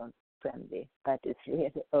cell phone friendly, but it's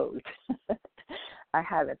really old. I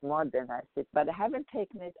haven't modernized it, but I haven't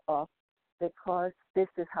taken it off because this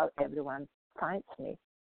is how everyone finds me,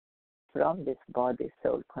 from this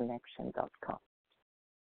bodysoulconnection.com.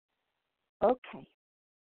 Okay.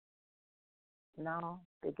 Now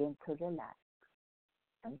begin to relax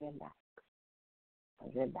and relax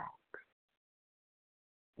and relax.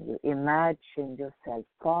 You imagine yourself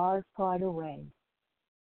far, far away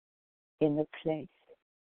in a place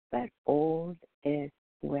where all is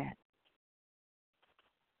well.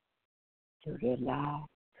 You relax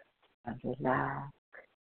and relax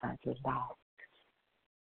and relax.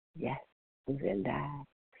 Yes, you relax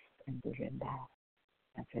and you relax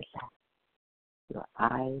and relax. Your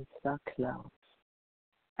eyes are closed.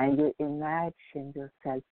 And you imagine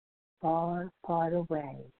yourself far, far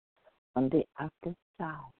away on the other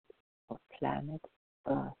side of planet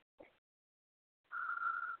Earth.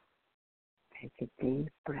 Take a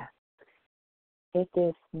deep breath. It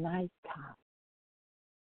is nighttime.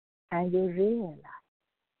 And you realize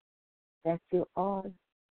that you are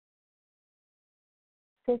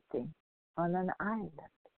sitting on an island.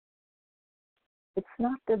 It's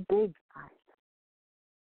not a big island.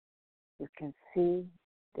 You can see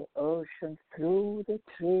the ocean through the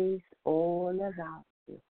trees all around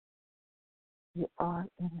you. You are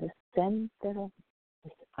in the center of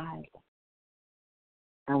this island.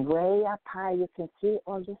 And way up high you can see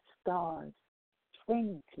all the stars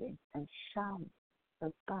twinkling and shining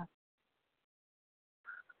above.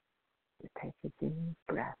 You take a deep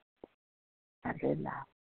breath and relax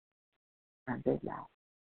and relax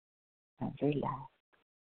and relax.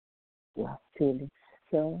 You are feeling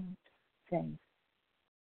so safe.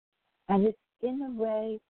 And it's in a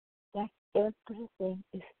way that everything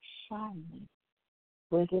is shining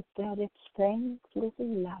with a very faint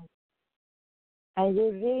little light. And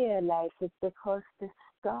you realize it's because the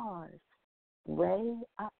stars way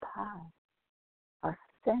up high are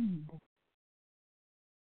sending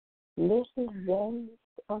little rays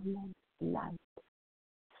of light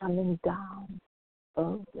coming down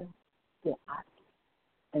over the earth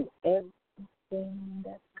and everything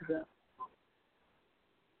that grows.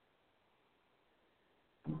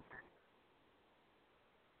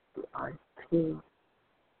 You are pure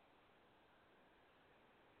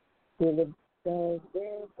feeling so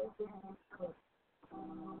very, very good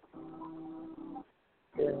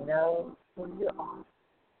to know who you are.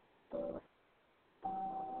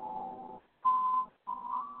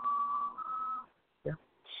 The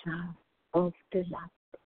child of the light.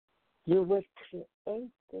 You were created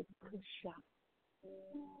to shine.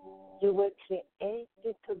 You were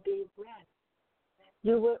created to be well.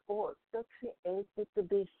 You were also created to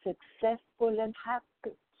be successful and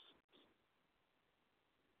happy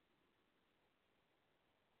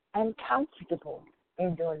and comfortable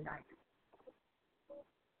in your life.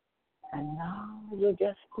 And now you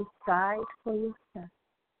just decide for yourself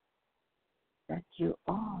that you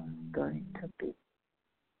are going to be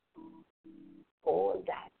all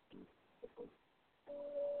that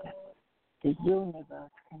the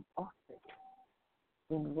universe can offer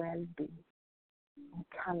in well-being, in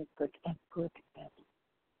comfort and good health.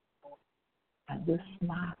 And you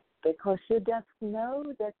smile because you just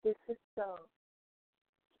know that this is so.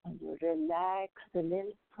 And you relax a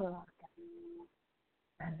little further.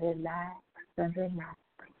 And relax and relax.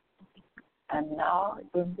 And now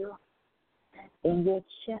in your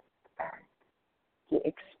chest bag, you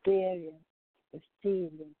experience the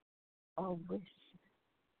feeling of wish,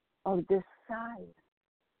 of desire.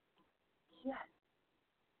 Yes,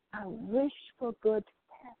 I wish for good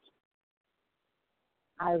health.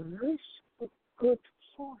 I wish for good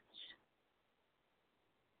fortune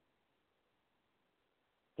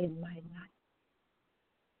in my life.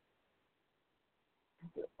 And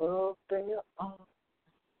you open your arms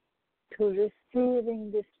to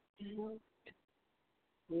receiving this beautiful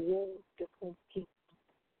gift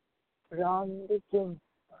from the universe.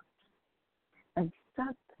 And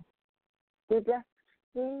suddenly, you just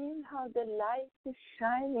feel how the light is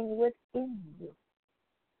shining within you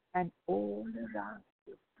and all around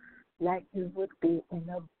you, like you would be in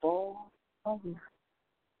a ball of light.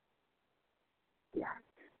 Yes,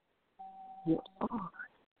 you are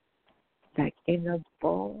like in a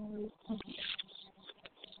ball of light.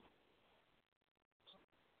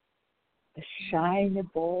 A shiny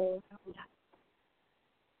ball of light.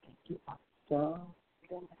 And you are so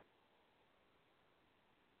relaxed.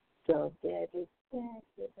 So very, very,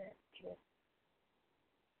 very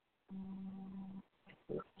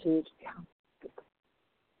you feel comfortable.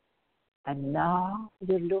 And now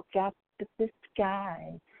you look up at the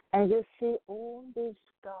sky and you see all these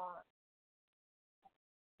stars.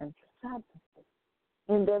 And suddenly,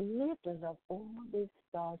 in the middle of all these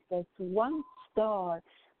stars, there's one star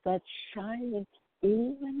that's shining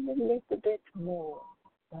even a little bit more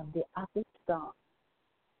than the other stars.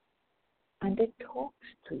 And it talks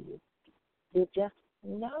to you. You just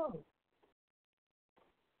know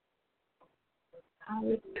how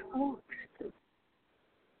it talks to you.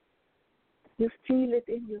 You feel it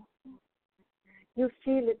in your heart. You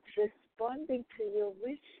feel it responding to your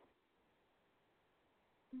wish.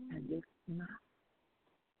 And you smile.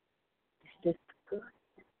 This is good.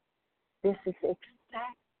 This is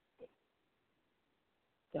exactly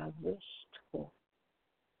what I wished for.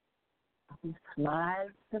 You smile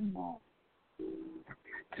some more.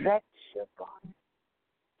 Stretch your body.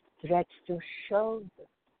 Stretch your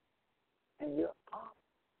shoulders and your arms.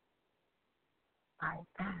 I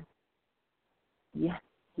am. Yes,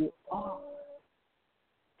 you are.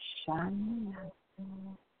 Shining light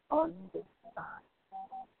on the sun.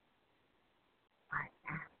 I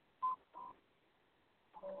am.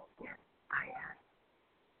 Yes, I am.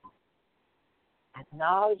 And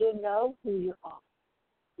now you know who you are.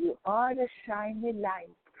 You are the shiny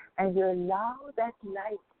light, and you allow that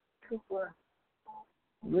light to work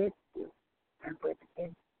with you and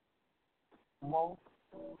within more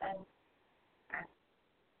and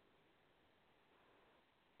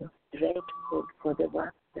you're grateful for the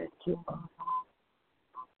work that you are.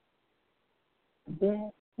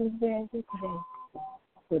 Very, very grateful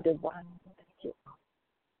for the one that you are.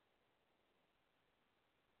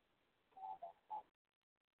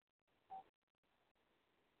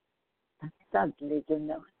 And suddenly you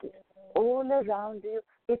notice all around you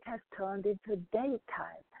it has turned into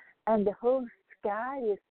daytime, and the whole sky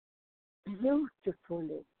is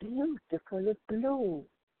beautifully, beautifully blue.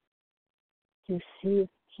 You see a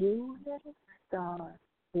few little stars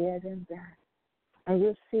here and there, and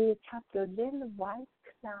you see a couple of little white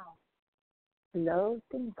clouds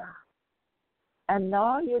floating by. And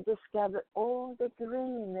now you discover all the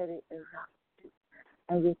greenery around you,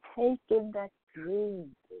 and you take in that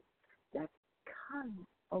greenery, that color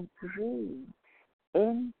of green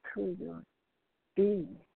into your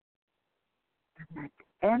being. And that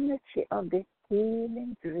energy of the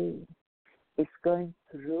healing green is going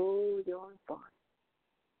through your body.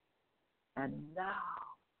 And now,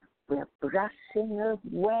 We're brushing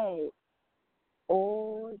away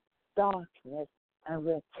all darkness, and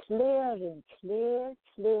we're clearing, clear.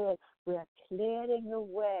 We're clearing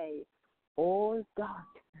away all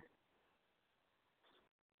darkness.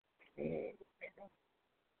 Clear.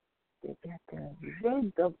 We're getting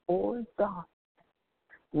rid of all darkness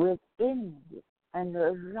within you and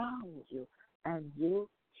around you, and you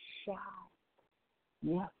shine.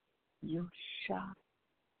 Yes, you shine,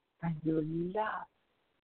 and you love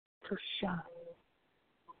to shine.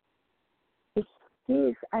 It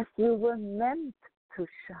is as you were meant to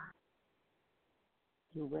shine.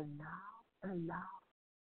 You will now allow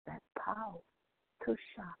that power to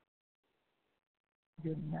shine.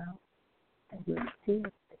 You know and you feel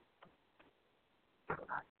it. You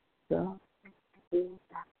are so in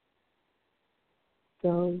that,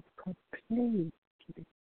 so completely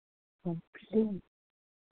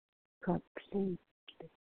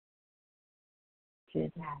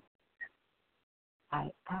to that. I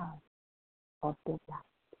am of the light.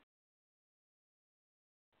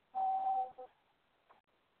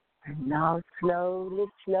 And now slowly,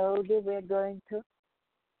 we're going to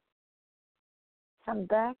come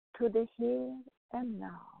back to the here and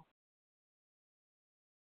now.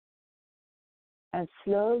 And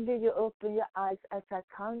slowly you open your eyes as I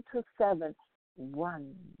count to 7.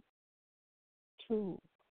 1, 2,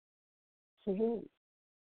 3,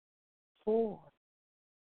 4,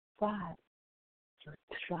 5. You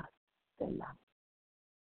trust the light.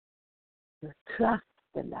 You trust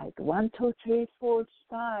the light. 1, 2, 3, 4,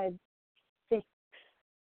 5, 6.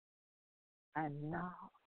 And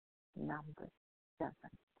now, number 7.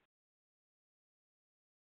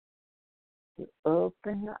 You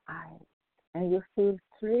open your eyes and you feel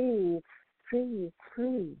free.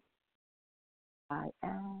 I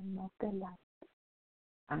am of the light.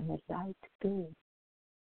 I'm a light being.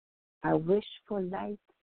 I wish for light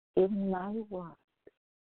in my world.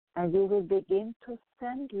 And you will begin to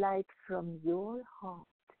send light from your heart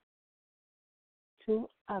to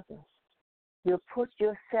others. You put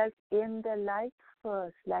yourself in the light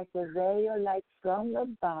first, like a ray of light from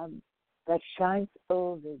above that shines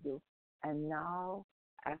over you. And now,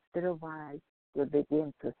 after a while, you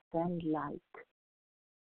begin to send light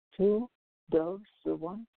to those you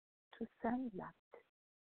want to send light,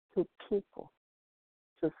 to people,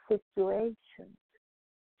 to situations,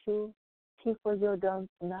 to people you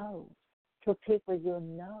don't know, to people you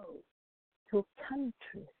know, to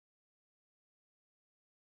countries,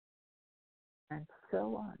 and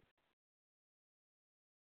so on.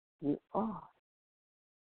 You are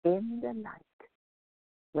in the light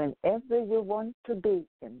whenever you want to be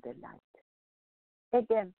in the light.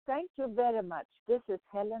 Again, thank you very much. This is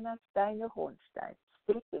Helena Steiner Hornstein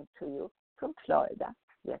speaking to you from Florida,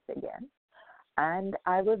 yet again. And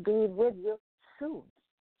I will be with you soon,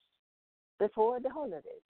 before the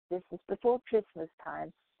holidays. This is before Christmas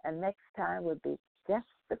time, and next time will be just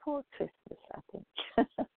before Christmas, I think.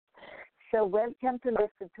 So welcome to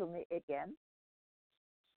listen to me again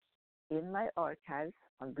in my archives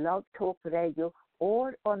on Blog Talk Radio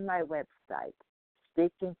or on my website,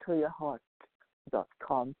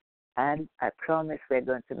 speakingtoyourheart.com. And I promise we're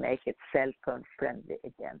going to make it cell phone friendly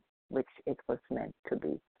again, which it was meant to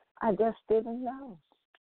be. I just didn't know.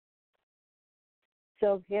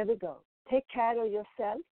 So here we go. Take care of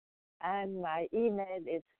yourself. And my email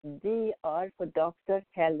is dr for Dr.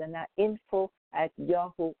 Helena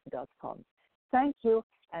info@yahoo.com. Thank you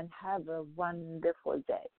and have a wonderful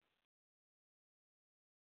day.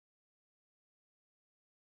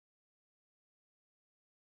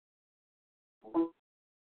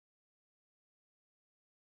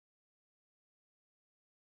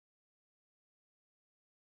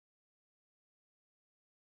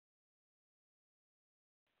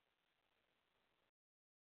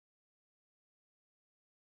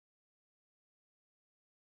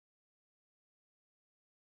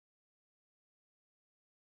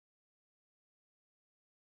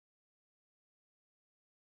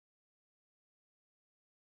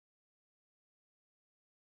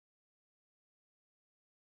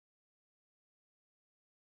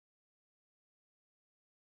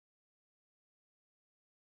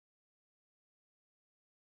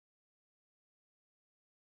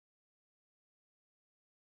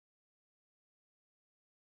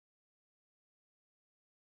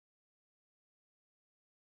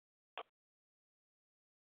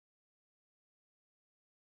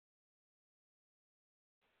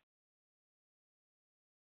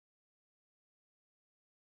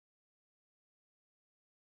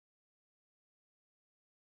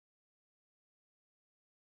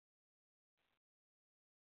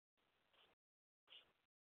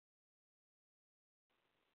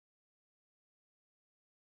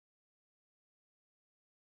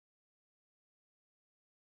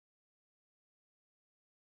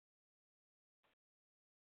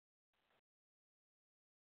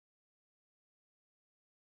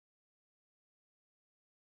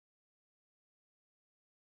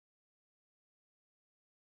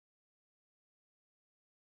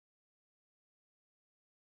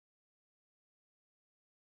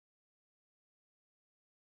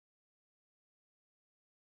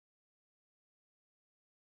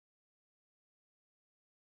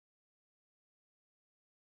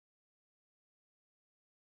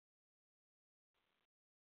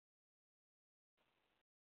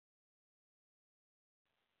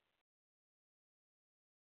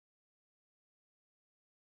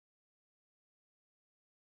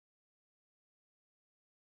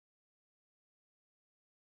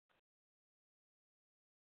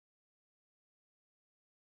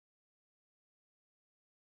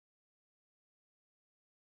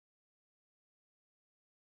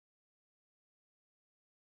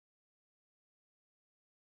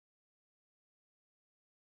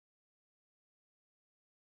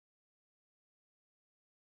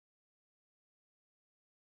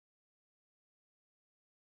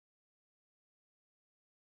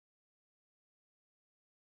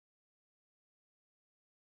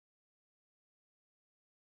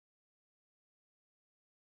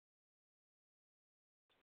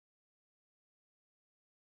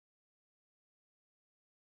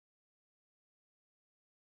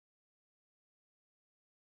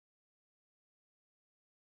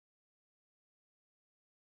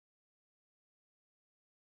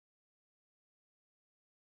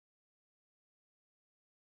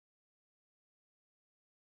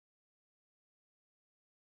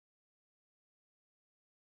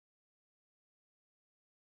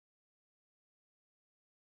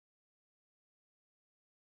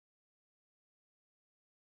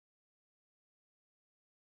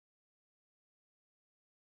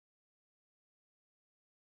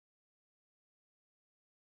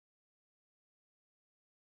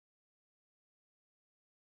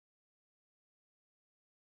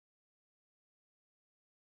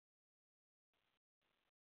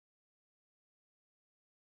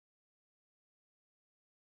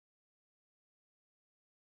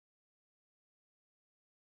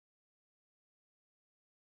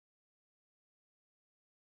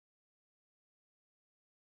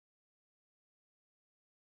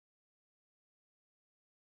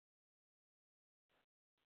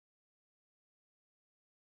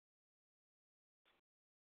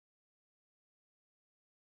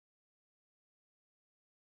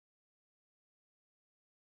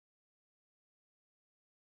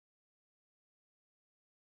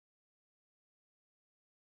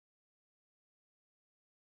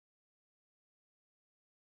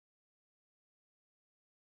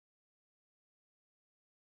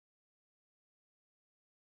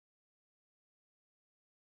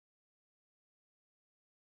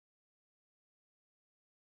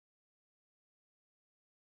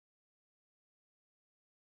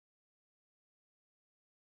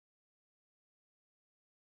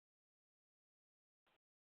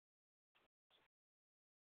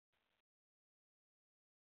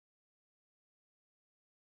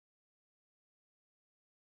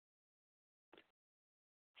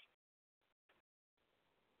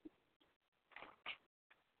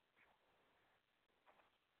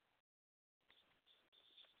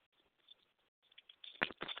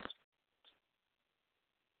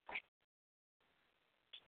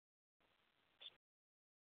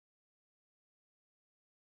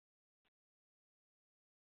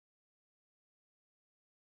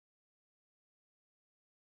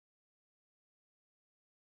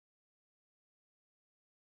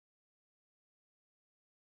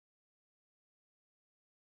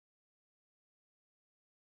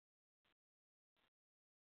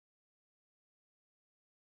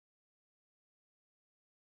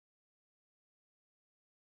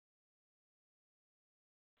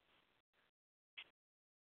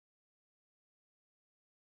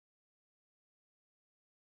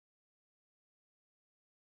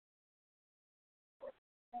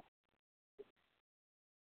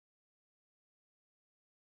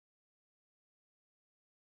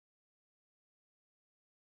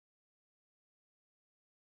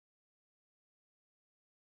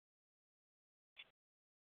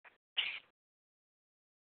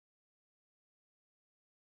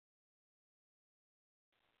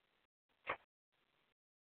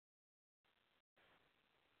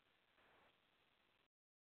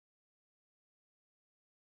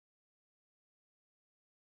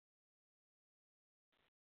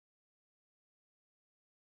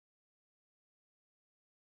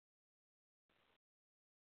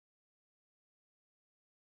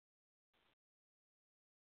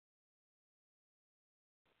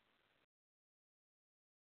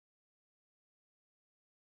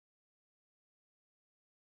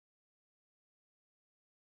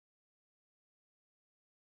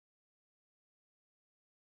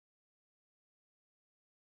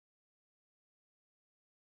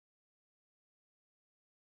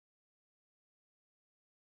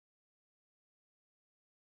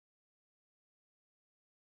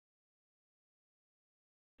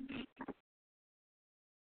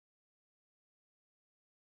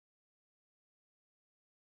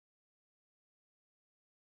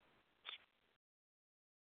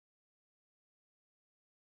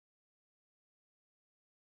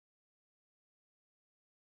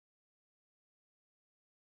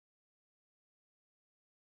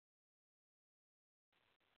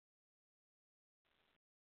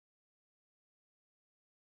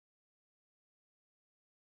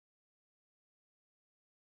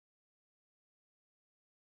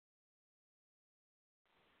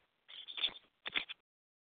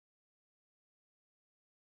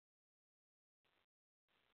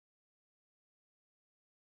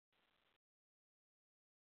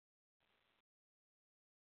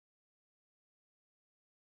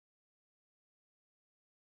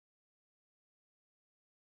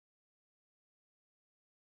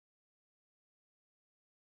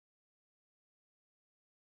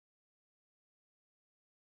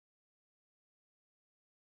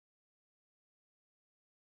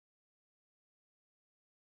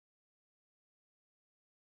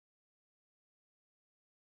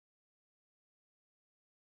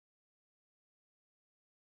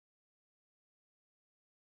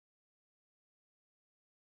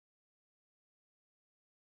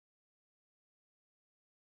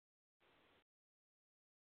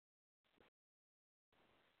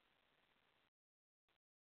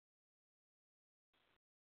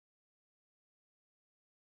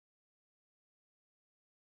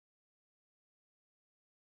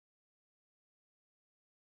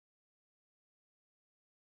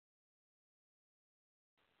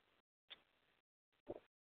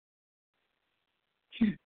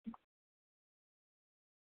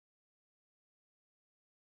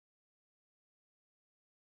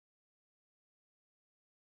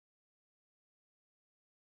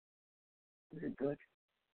 Was it good?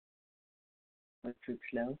 Was it too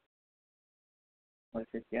slow? Was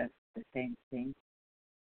it just the same thing?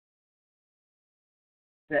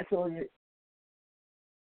 That's all you.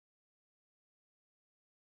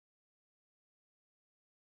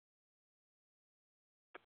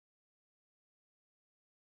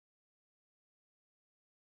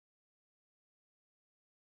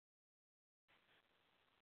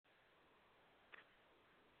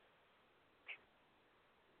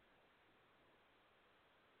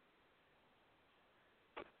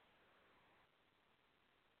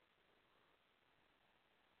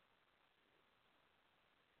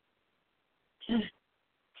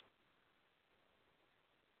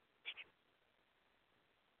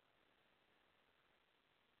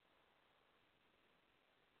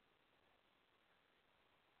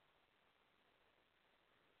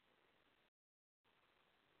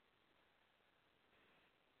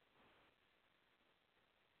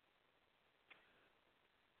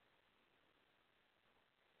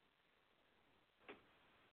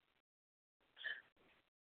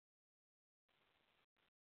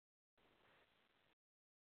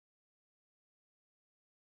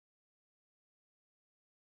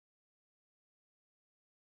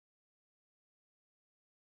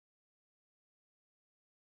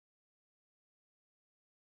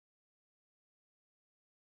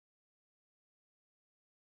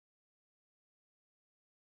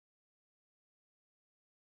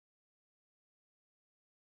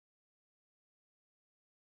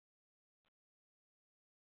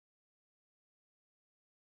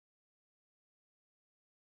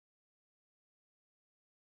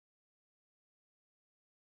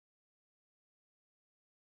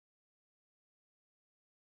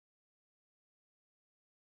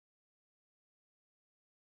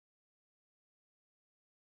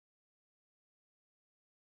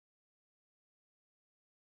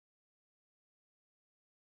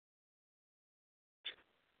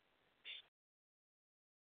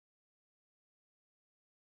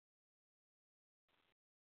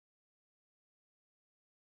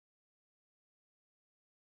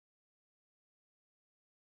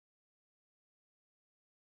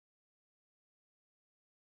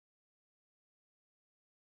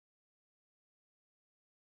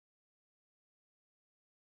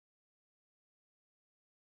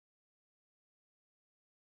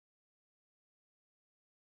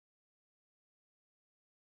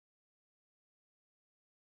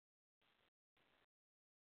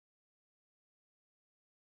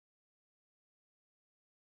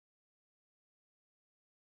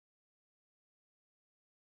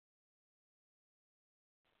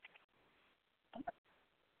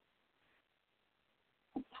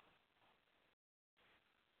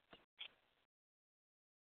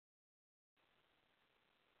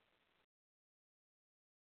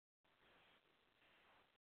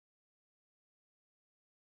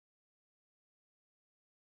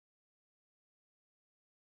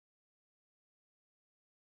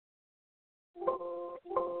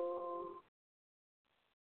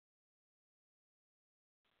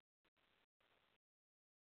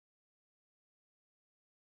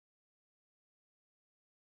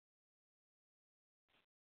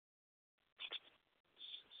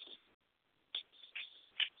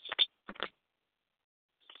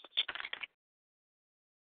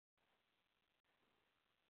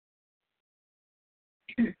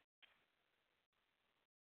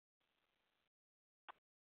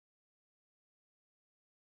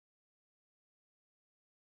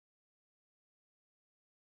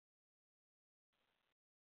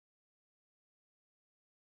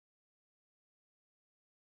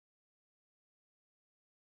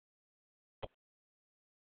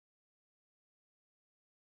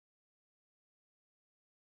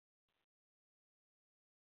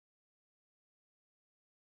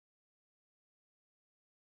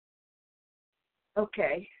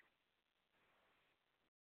 Okay.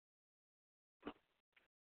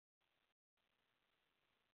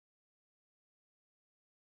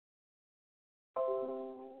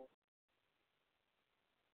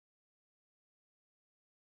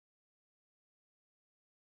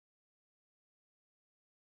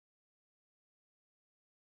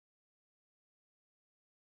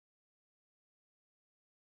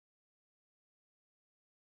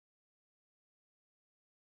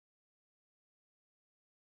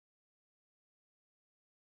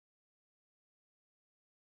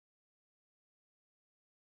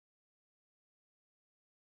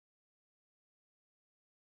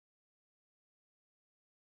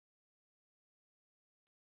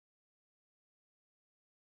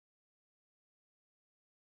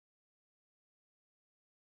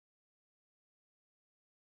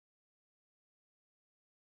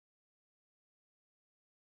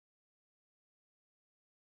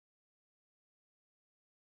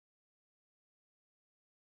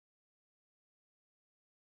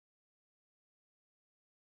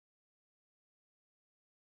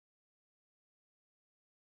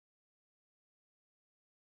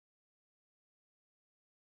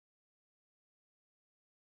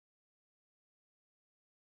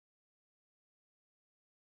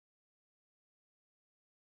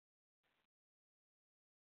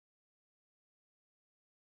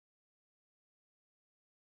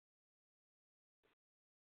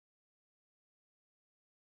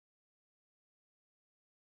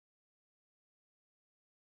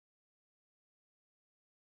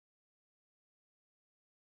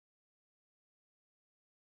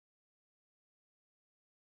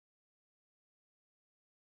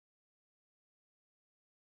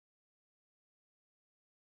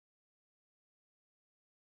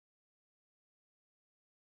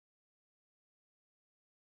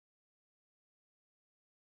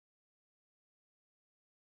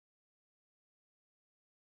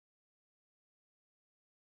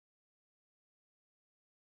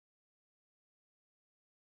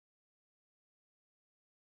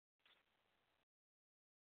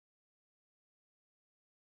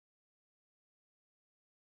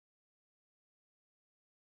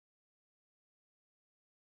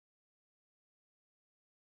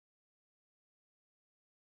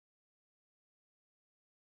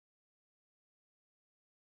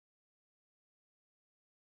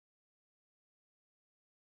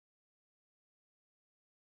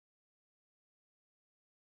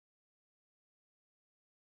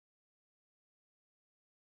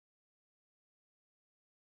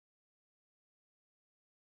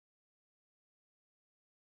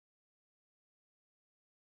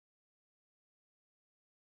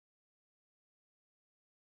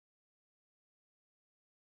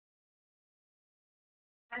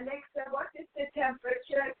 Alexa, what is the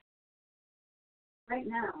temperature? Right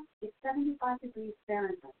now, it's 75 degrees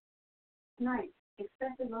Fahrenheit. Tonight,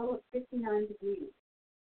 expect a low of 59 degrees.